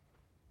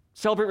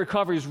 Celebrate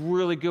Recovery is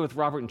really good with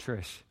Robert and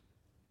Trish.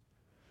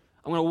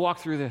 I'm going to walk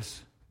through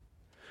this.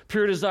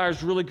 Pure Desire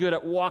is really good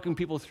at walking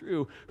people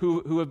through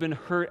who have been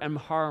hurt and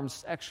harmed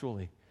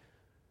sexually.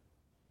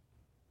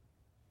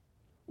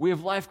 We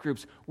have life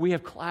groups. We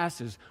have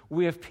classes.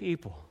 We have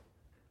people.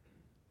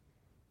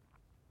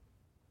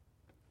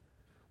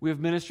 We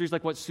have ministries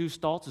like what Sue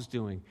Stoltz is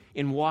doing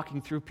in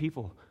walking through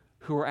people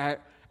who are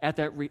at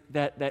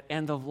that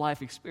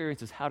end-of-life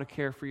experience is how to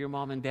care for your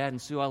mom and dad.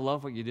 And Sue, I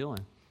love what you're doing.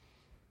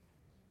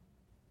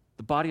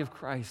 The body of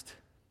Christ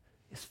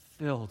is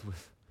filled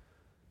with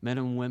men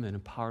and women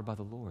empowered by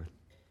the Lord.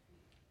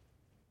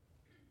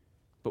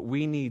 But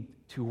we need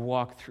to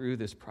walk through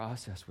this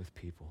process with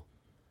people,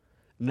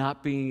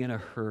 not being in a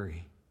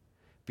hurry,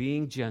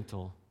 being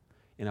gentle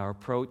in our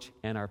approach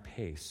and our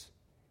pace.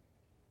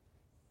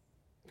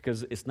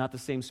 Because it's not the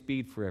same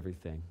speed for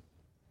everything,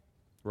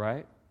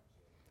 right?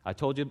 I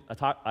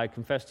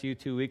confessed to you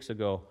 2 weeks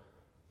ago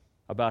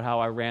about how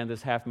I ran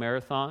this half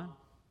marathon,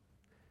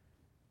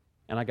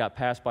 and I got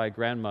passed by a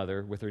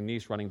grandmother with her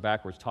niece running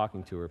backwards,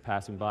 talking to her,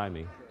 passing by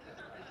me.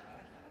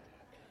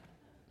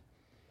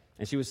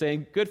 And she was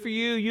saying, good for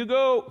you, you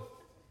go.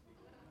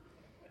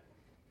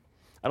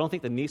 I don't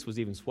think the niece was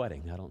even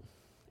sweating.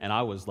 And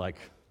I was like,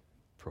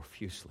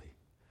 profusely.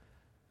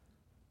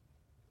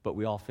 But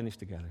we all finished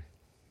together.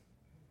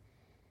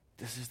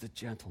 This is the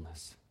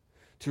gentleness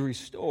to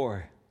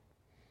restore.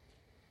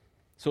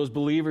 So as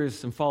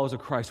believers and followers of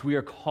Christ, we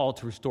are called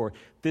to restore.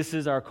 This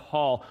is our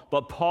call.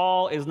 But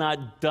Paul is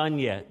not done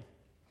yet.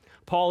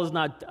 Paul is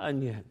not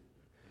done yet.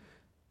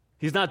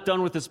 He's not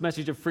done with this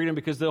message of freedom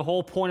because the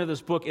whole point of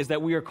this book is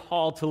that we are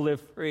called to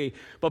live free.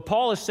 But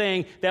Paul is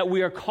saying that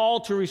we are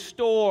called to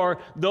restore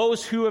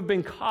those who have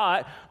been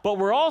caught, but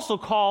we're also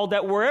called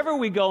that wherever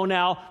we go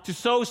now to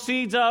sow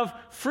seeds of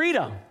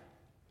freedom.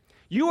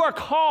 You are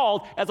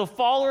called as a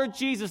follower of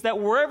Jesus that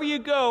wherever you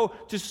go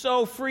to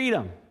sow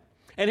freedom.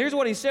 And here's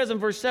what he says in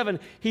verse 7.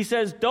 He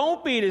says,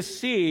 don't be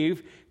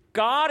deceived.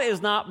 God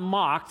is not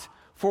mocked.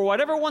 For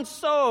whatever one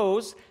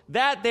sows,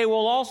 that they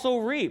will also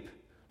reap.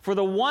 For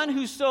the one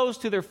who sows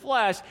to their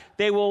flesh,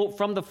 they will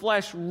from the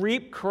flesh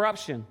reap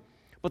corruption.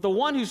 But the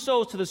one who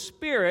sows to the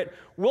Spirit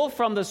will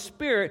from the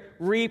Spirit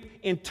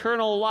reap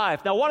eternal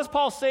life. Now, what is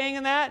Paul saying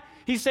in that?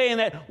 He's saying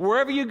that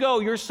wherever you go,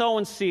 you're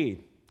sowing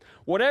seed.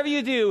 Whatever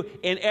you do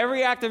in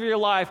every act of your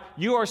life,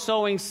 you are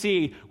sowing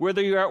seed.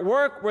 Whether you're at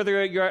work,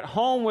 whether you're at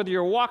home, whether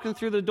you're walking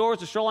through the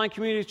doors of Shoreline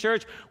Community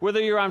Church, whether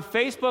you're on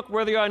Facebook,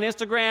 whether you're on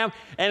Instagram,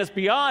 and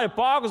it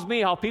boggles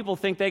me how people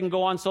think they can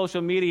go on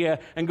social media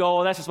and go,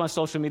 oh, that's just my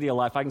social media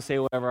life. I can say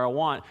whatever I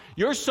want.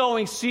 You're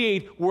sowing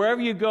seed wherever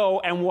you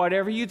go and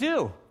whatever you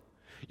do.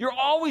 You're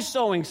always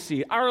sowing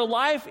seed. Our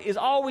life is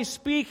always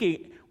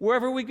speaking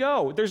wherever we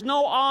go. There's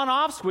no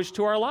on-off switch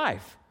to our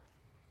life.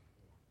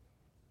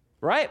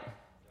 Right?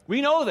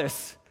 We know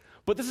this.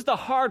 But this is the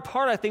hard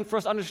part, I think, for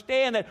us to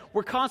understand that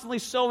we're constantly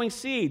sowing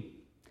seed.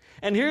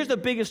 And here's the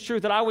biggest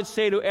truth that I would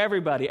say to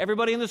everybody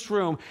in this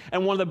room,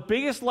 and one of the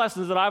biggest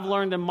lessons that I've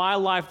learned in my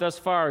life thus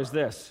far is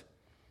this,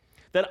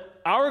 that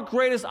our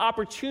greatest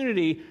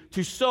opportunity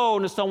to sow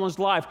into someone's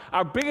life,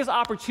 our biggest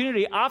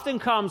opportunity often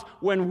comes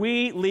when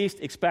we least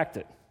expect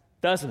it,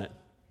 doesn't it?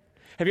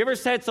 Have you ever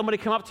had somebody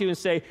come up to you and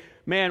say,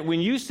 man,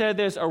 when you said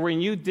this or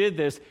when you did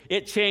this,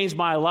 it changed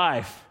my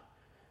life?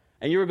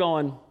 And you were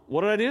going,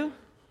 what did I do?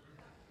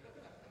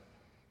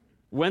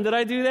 When did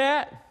I do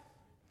that?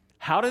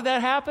 How did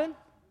that happen?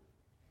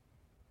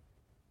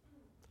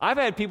 I've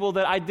had people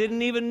that I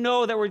didn't even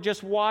know that were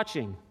just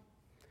watching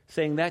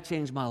saying, that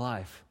changed my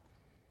life.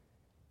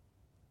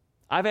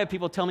 I've had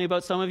people tell me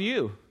about some of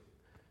you.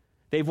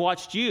 They've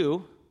watched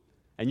you,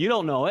 and you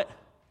don't know it.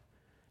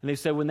 And they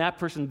said, when that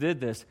person did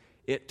this,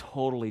 it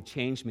totally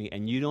changed me,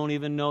 and you don't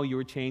even know you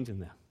were changing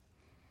them.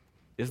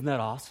 Isn't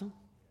that awesome?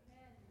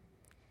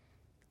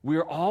 We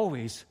are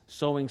always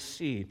sowing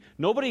seed.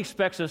 Nobody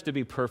expects us to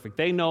be perfect.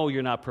 They know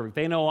you're not perfect.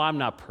 They know I'm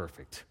not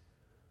perfect.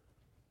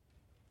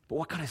 But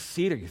what kind of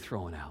seed are you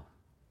throwing out?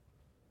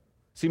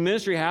 See,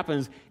 ministry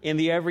happens in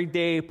the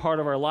everyday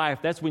part of our life.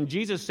 That's when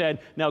Jesus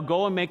said, now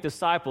go and make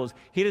disciples.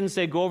 He didn't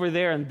say go over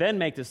there and then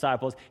make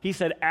disciples. He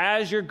said,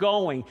 as you're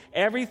going,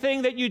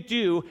 everything that you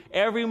do,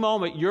 every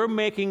moment, you're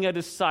making a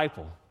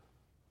disciple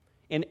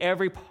in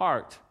every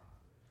part.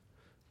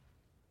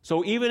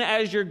 So even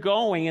as you're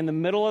going in the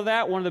middle of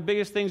that, one of the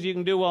biggest things you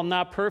can do, well, I'm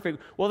not perfect,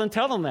 well, then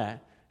tell them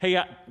that. Hey,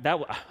 I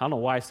don't know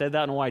why I said that,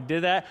 I don't know why I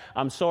did that.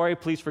 I'm sorry,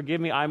 please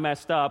forgive me, I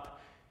messed up.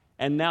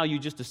 And now you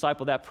just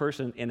disciple that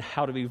person in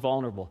how to be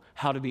vulnerable,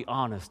 how to be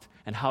honest,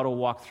 and how to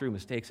walk through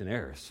mistakes and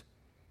errors.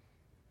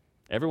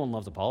 Everyone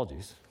loves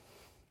apologies.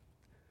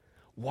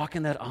 Walk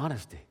in that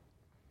honesty.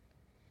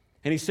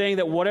 And he's saying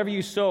that whatever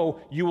you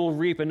sow, you will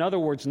reap. In other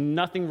words,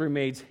 nothing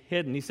remains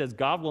hidden. He says,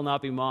 God will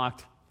not be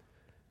mocked.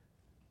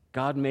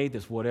 God made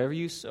this. Whatever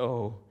you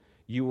sow,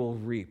 you will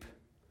reap.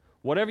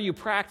 Whatever you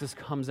practice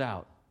comes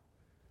out.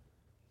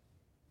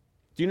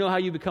 Do you know how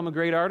you become a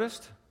great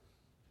artist?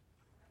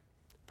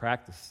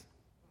 Practice.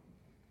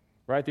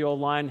 Right? The old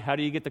line, how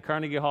do you get to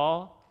Carnegie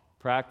Hall?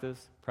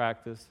 Practice,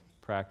 practice,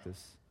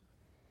 practice.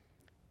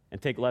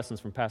 And take lessons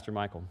from Pastor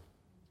Michael.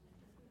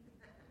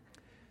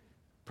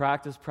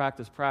 Practice,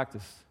 practice,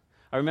 practice.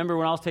 I remember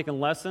when I was taking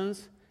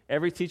lessons,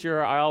 every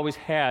teacher I always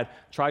had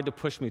tried to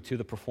push me to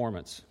the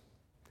performance.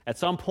 At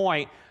some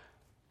point,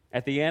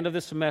 at the end of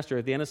the semester,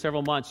 at the end of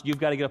several months, you've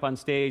got to get up on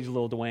stage,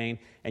 Lil Dwayne,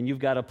 and you've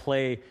got to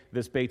play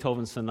this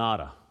Beethoven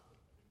sonata.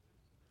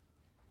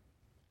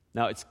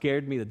 Now, it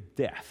scared me to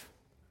death.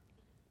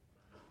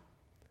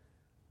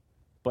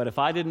 But if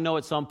I didn't know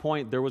at some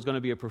point there was going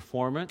to be a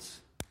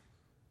performance,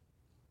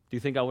 do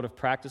you think I would have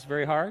practiced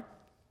very hard?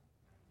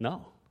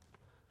 No.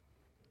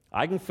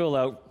 I can fill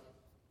out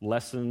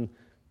lesson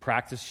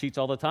practice sheets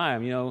all the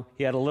time. You know,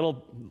 he had a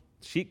little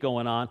sheet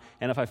going on,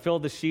 and if I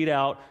filled the sheet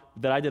out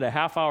that I did a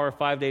half hour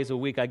 5 days a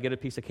week, I'd get a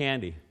piece of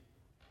candy. Do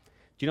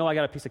you know I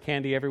got a piece of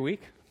candy every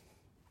week?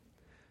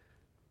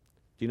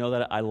 Do you know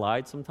that I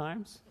lied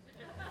sometimes?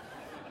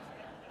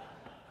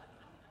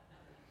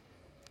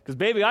 Because,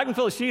 baby, I can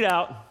fill a sheet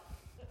out.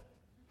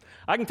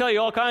 I can tell you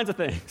all kinds of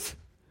things.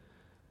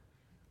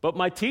 But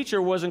my teacher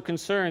wasn't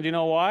concerned. You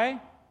know why?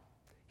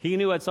 He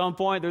knew at some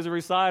point there's a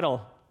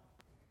recital.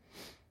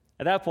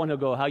 At that point, he'll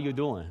go, how you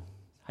doing?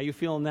 How you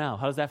feeling now?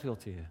 How does that feel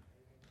to you?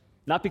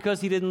 Not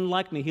because he didn't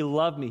like me. He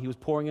loved me. He was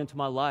pouring into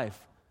my life.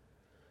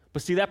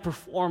 But see, that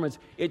performance,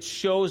 it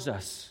shows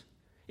us.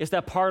 It's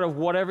that part of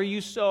whatever you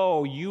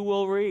sow, you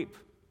will reap.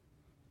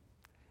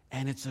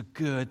 And it's a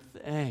good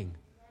thing.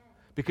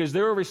 Because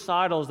there were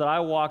recitals that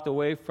I walked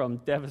away from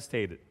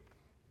devastated.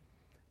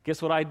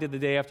 Guess what I did the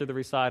day after the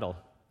recital?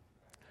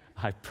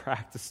 I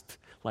practiced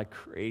like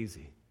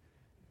crazy.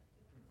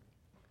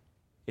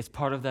 It's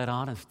part of that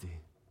honesty,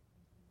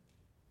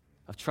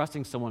 of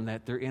trusting someone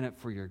that they're in it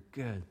for your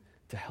good,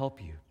 to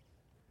help you.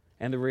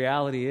 And the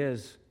reality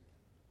is,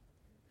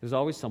 there's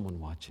always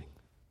someone watching.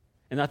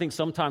 And I think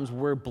sometimes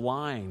we're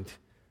blind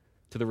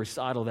to the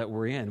recital that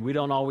we're in. We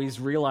don't always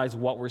realize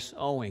what we're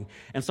sowing.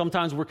 And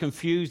sometimes we're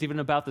confused even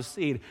about the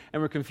seed,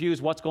 and we're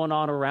confused what's going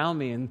on around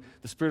me. And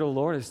the Spirit of the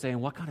Lord is saying,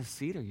 what kind of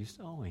seed are you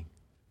sowing?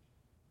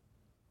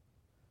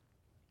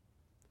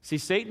 See,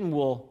 Satan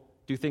will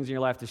do things in your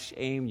life to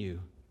shame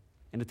you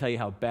and to tell you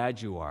how bad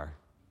you are.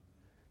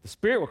 The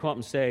Spirit will come up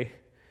and say,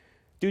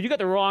 dude, you got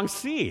the wrong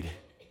seed.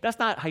 That's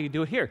not how you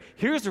do it here.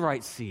 Here's the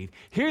right seed.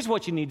 Here's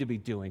what you need to be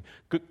doing.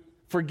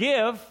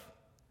 Forgive.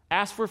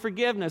 Ask for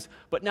forgiveness,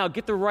 but now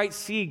get the right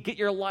seed. Get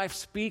your life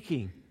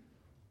speaking.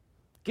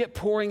 Get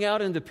pouring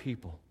out into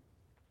people.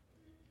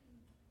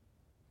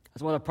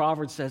 That's why the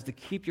Proverbs says to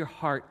keep your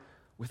heart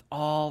with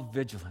all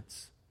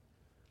vigilance,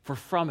 for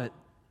from it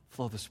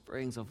flow the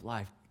springs of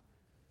life.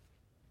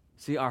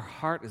 See, our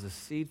heart is a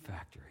seed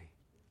factory.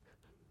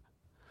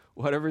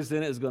 Whatever's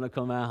in it is going to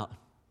come out.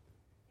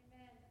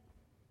 Amen.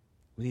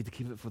 We need to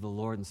keep it for the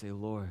Lord and say,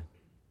 Lord,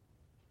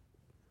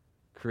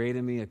 create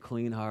in me a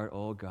clean heart,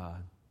 O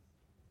God,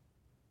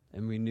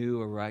 and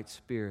renew a right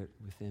spirit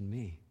within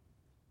me.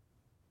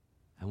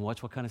 And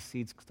watch what kind of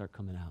seeds start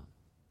coming out.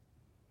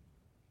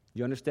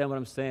 You understand what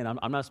I'm saying?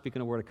 I'm not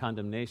speaking a word of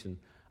condemnation.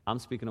 I'm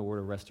speaking a word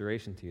of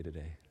restoration to you today.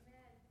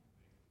 Amen.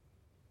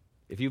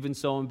 If you've been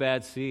sowing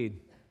bad seed,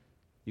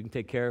 you can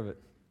take care of it.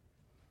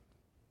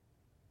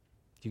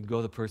 You can go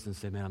to the person and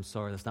say, man, I'm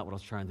sorry, that's not what I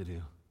was trying to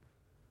do.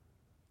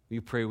 Will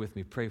you pray with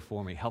me? Pray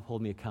for me. Help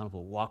hold me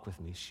accountable. Walk with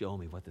me. Show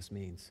me what this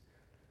means.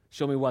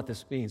 Show me what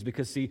this means.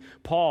 Because, see,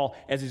 Paul,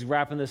 as he's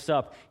wrapping this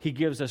up, he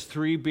gives us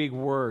three big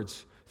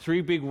words.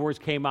 Three big words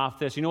came off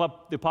this. You know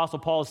what the Apostle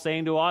Paul is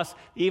saying to us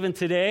even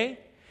today?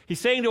 He's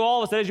saying to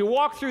all of us that as you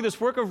walk through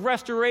this work of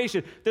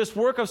restoration, this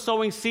work of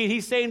sowing seed,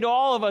 he's saying to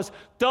all of us,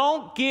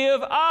 don't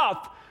give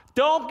up.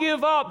 Don't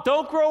give up.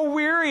 Don't grow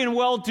weary in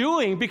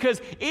well-doing,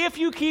 because if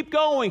you keep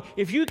going,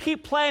 if you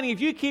keep planting,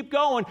 if you keep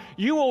going,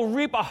 you will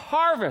reap a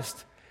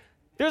harvest.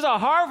 There's a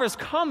harvest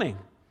coming.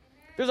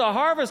 There's a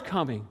harvest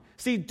coming.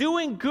 See,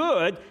 doing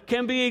good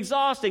can be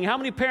exhausting. How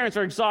many parents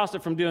are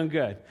exhausted from doing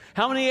good?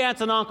 How many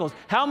aunts and uncles?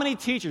 How many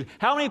teachers?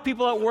 How many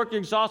people at work are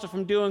exhausted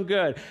from doing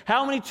good?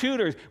 How many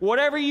tutors?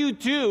 Whatever you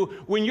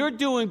do, when you're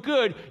doing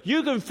good,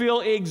 you can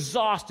feel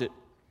exhausted.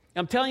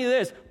 I'm telling you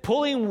this,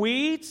 pulling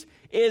weeds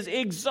is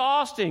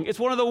exhausting. It's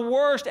one of the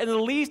worst and the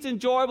least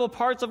enjoyable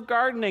parts of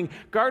gardening.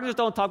 Gardeners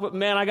don't talk about,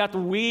 man, I got the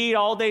weed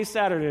all day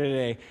Saturday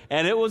today,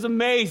 and it was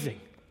amazing.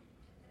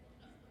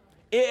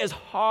 It is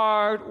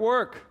hard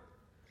work.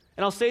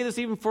 And I'll say this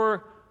even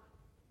for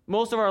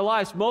most of our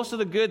lives, most of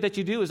the good that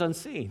you do is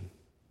unseen,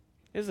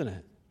 isn't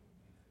it?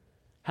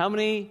 How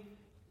many,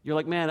 you're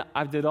like, man,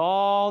 I've did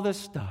all this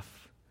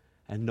stuff,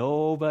 and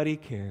nobody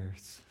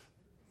cares.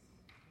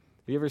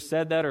 Have you ever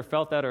said that or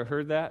felt that or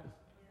heard that?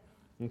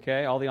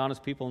 Okay, all the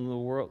honest people in the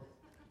world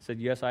said,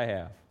 yes, I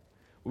have.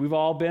 We've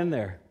all been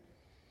there.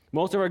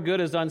 Most of our good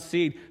is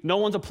unseen. No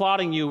one's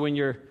applauding you when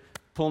you're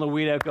pulling the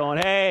weed out going,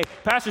 hey,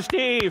 Pastor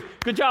Steve,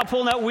 good job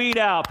pulling that weed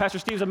out. Pastor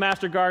Steve's a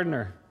master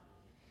gardener.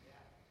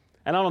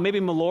 And I don't know, maybe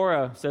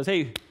Melora says,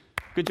 hey,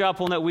 good job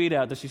pulling that weed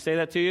out. Does she say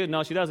that to you?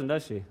 No, she doesn't,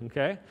 does she?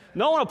 Okay?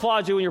 No one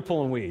applauds you when you're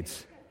pulling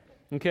weeds.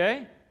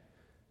 Okay?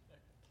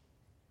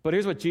 But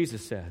here's what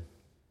Jesus said.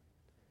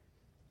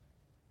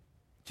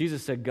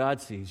 Jesus said,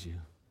 God sees you.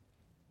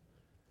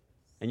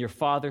 And your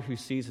Father who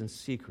sees in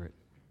secret,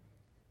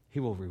 he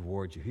will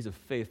reward you. He's a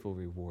faithful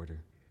rewarder.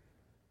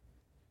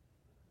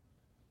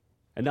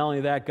 And not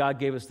only that, God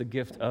gave us the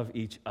gift of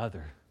each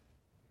other.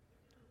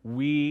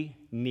 We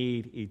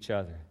need each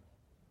other.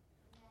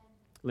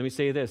 Let me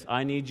say this.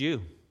 I need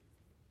you.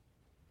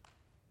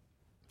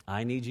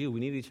 I need you. We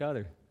need each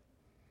other.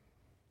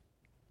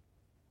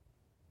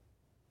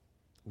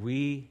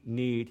 We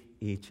need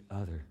each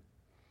other.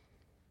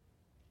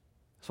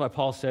 That's why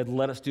Paul said,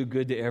 let us do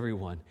good to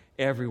everyone,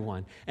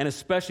 and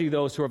especially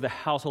those who are of the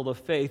household of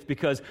faith,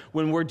 because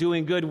when we're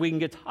doing good, we can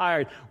get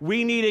tired.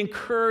 We need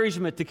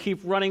encouragement to keep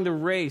running the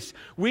race.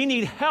 We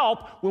need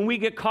help when we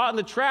get caught in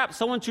the trap,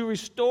 someone to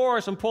restore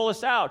us and pull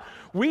us out.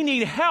 We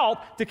need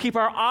help to keep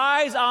our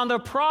eyes on the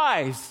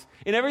prize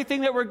in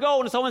everything that we're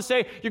going. And someone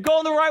say, you're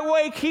going the right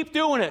way, keep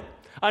doing it.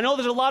 I know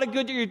there's a lot of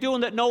good that you're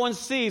doing that no one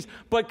sees,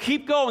 but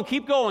keep going,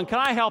 keep going. Can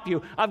I help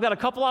you? I've got a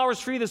couple hours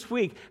free this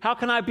week. How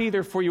can I be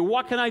there for you?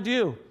 What can I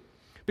do?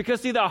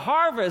 Because, see, the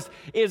harvest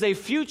is a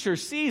future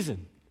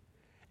season.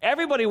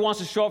 Everybody wants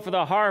to show up for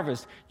the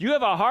harvest. You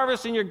have a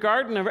harvest in your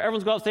garden, and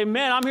everyone's going to say,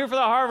 man, I'm here for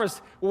the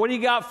harvest. Well, what do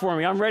you got for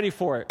me? I'm ready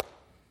for it.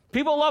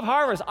 People love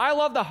harvest. I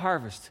love the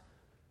harvest.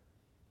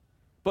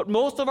 But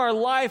most of our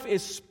life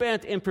is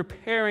spent in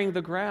preparing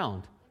the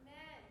ground.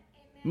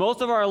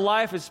 Most of our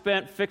life is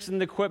spent fixing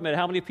the equipment.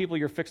 How many people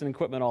you're fixing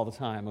equipment all the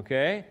time,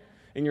 okay?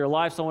 In your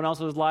life, someone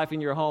else's life,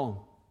 in your home.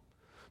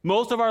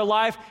 Most of our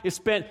life is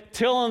spent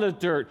tilling the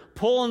dirt,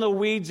 pulling the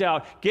weeds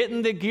out,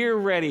 getting the gear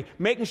ready,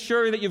 making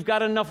sure that you've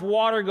got enough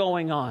water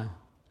going on.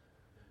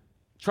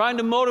 Trying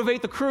to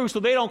motivate the crew so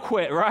they don't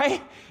quit,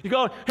 right? You're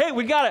going, hey,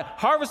 we got it.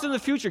 Harvest in the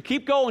future.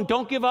 Keep going.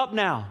 Don't give up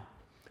now.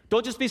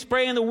 Don't just be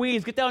spraying the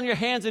weeds. Get down on your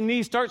hands and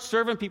knees. Start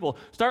serving people.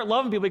 Start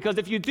loving people. Because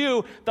if you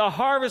do, the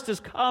harvest is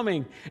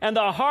coming. And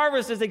the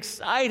harvest is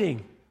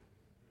exciting.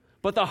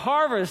 But the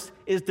harvest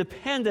is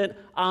dependent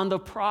on the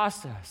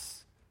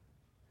process.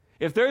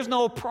 If there's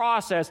no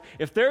process,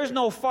 if there's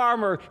no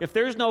farmer, if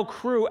there's no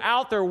crew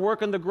out there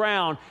working the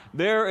ground,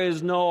 there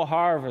is no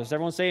harvest.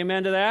 Everyone say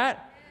amen to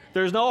that?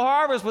 There's no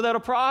harvest without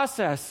a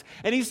process.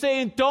 And he's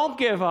saying, don't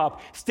give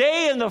up.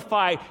 Stay in the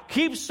fight.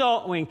 Keep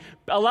sowing.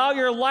 Allow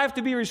your life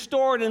to be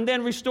restored and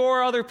then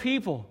restore other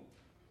people.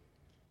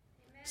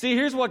 Amen. See,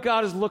 here's what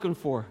God is looking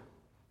for.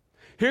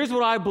 Here's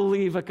what I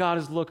believe that God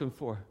is looking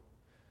for.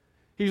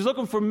 He's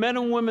looking for men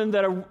and women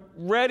that are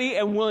ready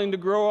and willing to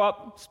grow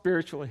up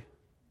spiritually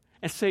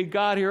and say,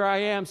 God, here I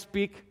am.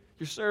 Speak.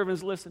 Your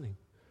servant's listening.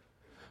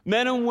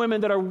 Men and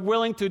women that are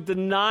willing to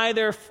deny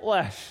their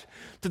flesh,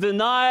 to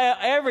deny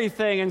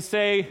everything and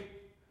say,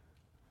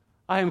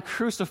 I am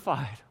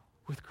crucified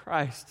with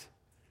Christ.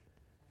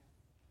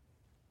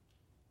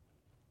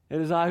 It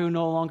is I who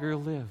no longer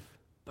live,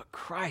 but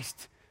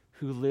Christ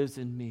who lives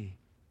in me.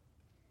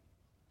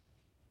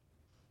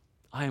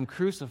 I am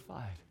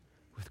crucified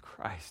with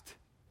Christ.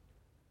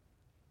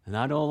 And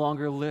I no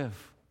longer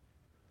live,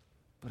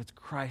 but it's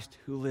Christ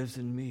who lives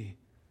in me.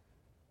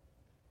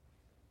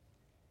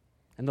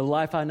 And the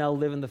life I now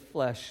live in the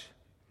flesh,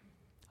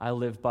 I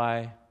live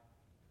by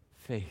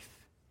faith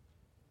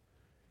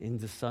in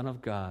the Son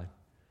of God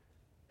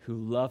who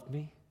loved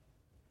me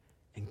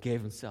and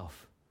gave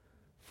himself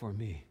for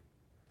me.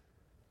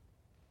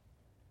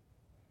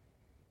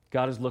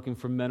 God is looking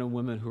for men and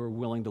women who are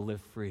willing to live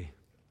free.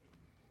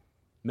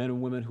 Men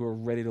and women who are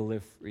ready to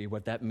live free.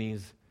 What that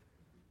means,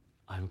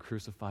 I'm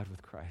crucified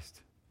with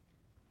Christ.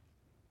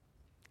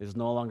 It is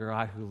no longer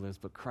I who lives,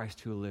 but Christ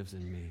who lives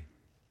in me.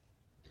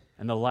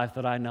 And the life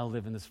that I now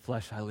live in this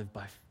flesh, I live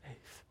by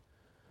faith.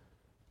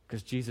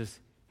 Because Jesus,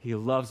 he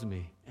loves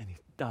me and he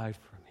died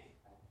for me.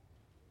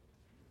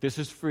 This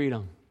is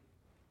freedom.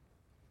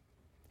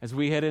 As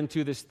we head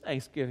into this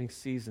Thanksgiving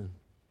season,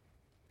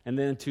 and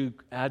then into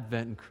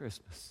Advent and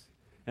Christmas,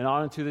 and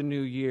on into the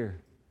new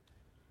year,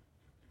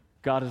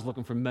 God is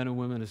looking for men and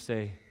women to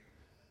say,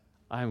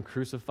 I am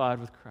crucified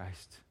with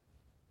Christ.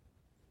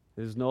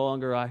 It is no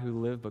longer I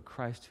who live, but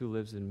Christ who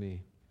lives in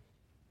me.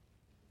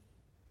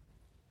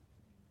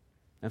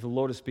 And if the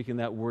Lord is speaking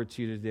that word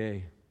to you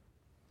today,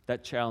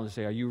 that challenge,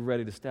 say, are you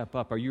ready to step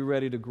up? Are you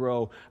ready to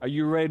grow? Are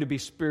you ready to be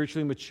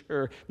spiritually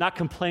mature? Not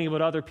complaining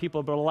about other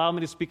people, but allow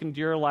me to speak into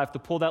your life, to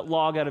pull that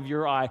log out of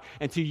your eye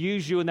and to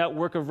use you in that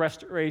work of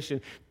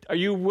restoration. Are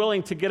you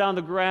willing to get on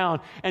the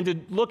ground and to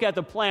look at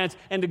the plants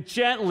and to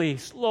gently,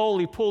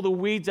 slowly pull the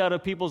weeds out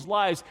of people's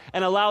lives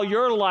and allow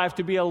your life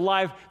to be a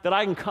life that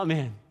I can come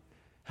in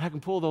and I can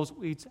pull those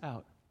weeds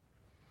out?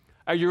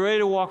 Are you ready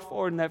to walk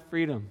forward in that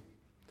freedom?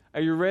 Are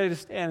you ready to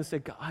stand and say,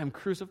 God, I'm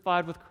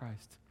crucified with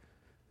Christ?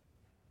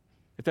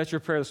 If that's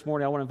your prayer this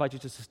morning, I want to invite you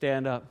just to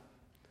stand up.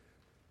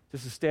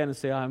 Just to stand and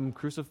say, I'm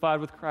crucified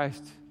with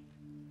Christ.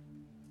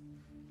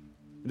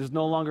 It is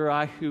no longer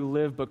I who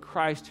live, but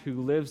Christ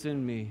who lives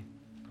in me.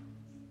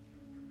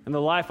 And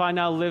the life I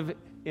now live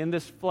in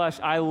this flesh,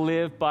 I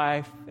live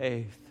by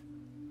faith.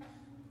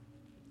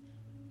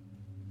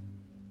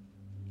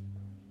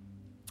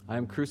 I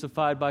am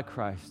crucified by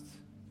Christ.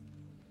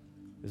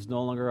 It is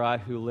no longer I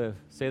who live.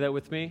 Say that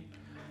with me.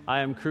 I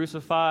am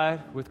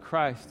crucified with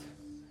Christ.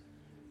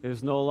 It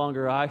is no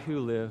longer I who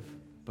live,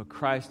 but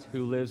Christ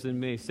who lives in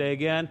me. Say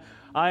again,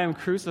 I am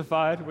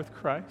crucified with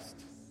Christ.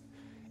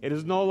 It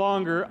is no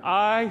longer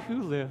I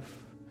who live,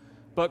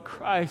 but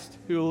Christ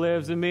who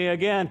lives in me.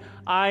 Again,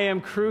 I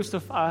am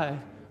crucified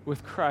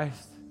with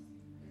Christ.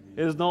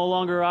 It is no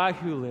longer I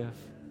who live,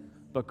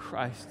 but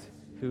Christ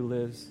who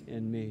lives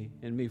in me.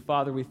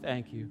 Father, we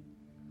thank you.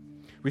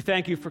 We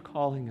thank you for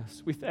calling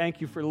us. We thank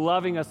you for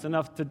loving us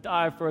enough to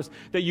die for us,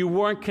 that you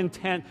weren't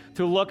content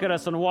to look at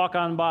us and walk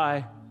on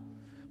by,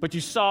 but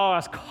you saw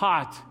us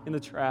caught in the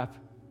trap.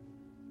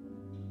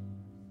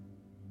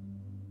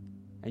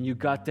 And you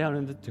got down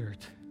in the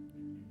dirt,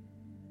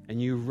 and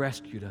you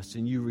rescued us,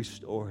 and you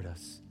restored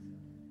us.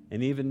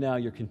 And even now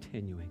you're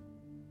continuing.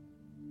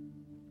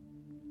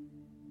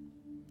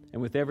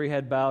 And with every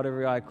head bowed,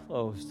 every eye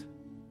closed,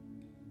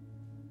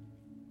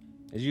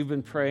 as you've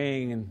been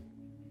praying and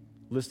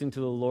listening to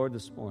the Lord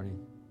this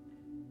morning,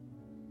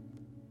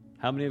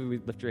 how many of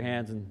you lift your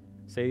hands and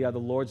say, yeah, the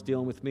Lord's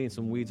dealing with me and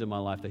some weeds in my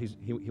life that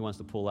he wants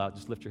to pull out?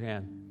 Just lift your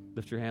hand.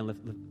 Lift your hand. Lift.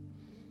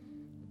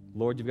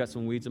 Lord, you've got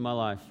some weeds in my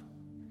life.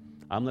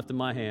 I'm lifting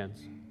my hands.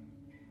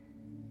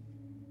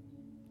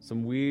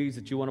 Some weeds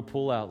that you want to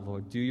pull out,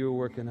 Lord. Do your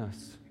work in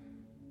us.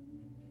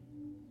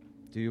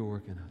 Do your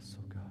work in us,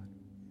 oh God.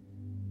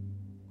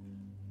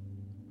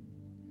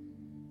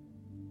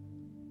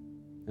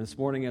 And this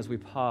morning as we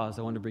pause,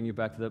 I want to bring you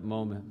back to that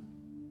moment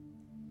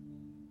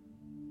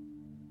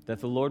that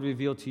the Lord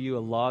revealed to you a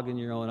log in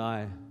your own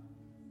eye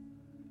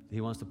that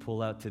he wants to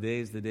pull out.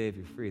 Today's the day of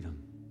your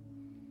freedom.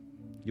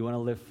 You want to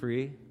live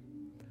free?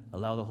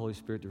 Allow the Holy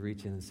Spirit to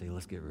reach in and say,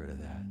 let's get rid of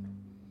that.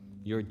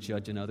 You're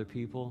judging other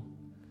people.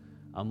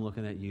 I'm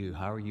looking at you.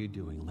 How are you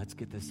doing? Let's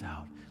get this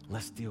out.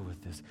 Let's deal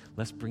with this.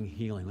 Let's bring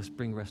healing. Let's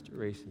bring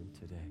restoration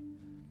today.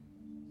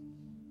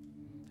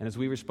 And as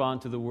we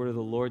respond to the word of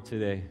the Lord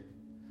today,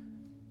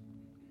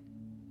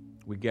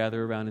 we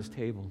gather around his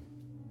table.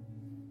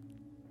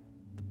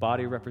 The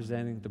bread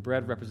representing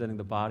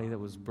the body that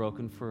was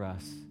broken for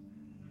us.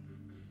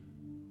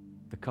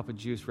 The cup of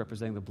juice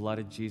representing the blood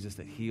of Jesus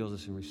that heals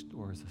us and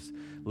restores us.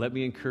 Let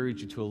me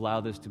encourage you to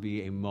allow this to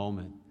be a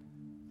moment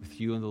with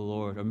you and the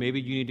Lord. Or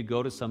maybe you need to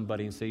go to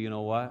somebody and say, you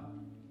know what?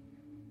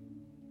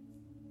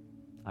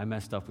 I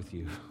messed up with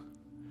you.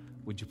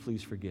 Would you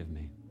please forgive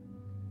me?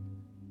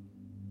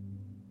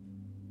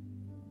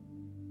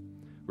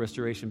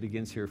 Restoration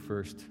begins here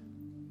first.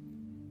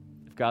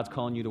 If God's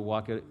calling you to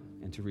walk it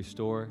and to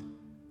restore,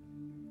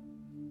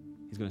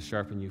 he's going to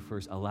sharpen you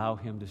first. Allow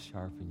him to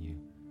sharpen you.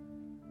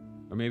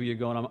 Or maybe you're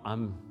going,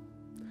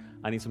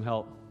 I need some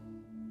help.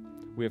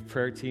 We have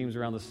prayer teams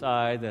around the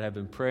side that have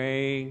been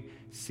praying,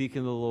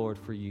 seeking the Lord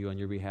for you on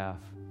your behalf.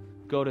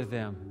 Go to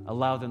them.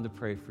 Allow them to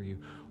pray for you.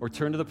 Or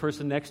turn to the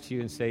person next to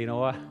you and say, you know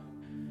what?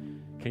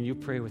 Can you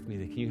pray with me?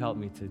 Can you help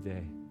me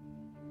today?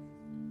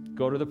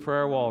 Go to the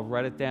prayer wall.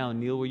 Write it down.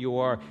 Kneel where you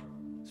are.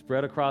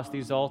 Spread across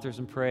these altars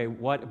and pray.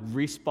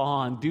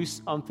 Respond. Do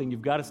something.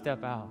 You've got to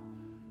step out.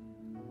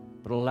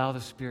 But allow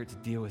the Spirit to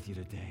deal with you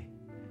today.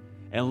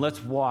 And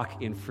let's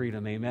walk in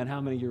freedom. Amen.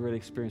 How many of you already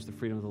experienced the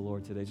freedom of the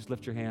Lord today? Just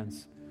lift your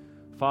hands.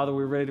 Father,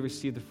 we're ready to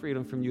receive the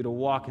freedom from you, to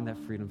walk in that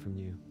freedom from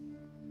you.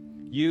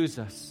 Use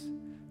us.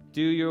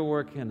 Do your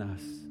work in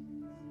us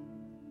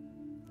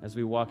as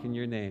we walk in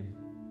your name.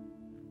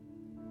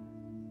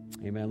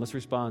 Amen. Let's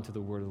respond to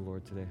the word of the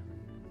Lord today.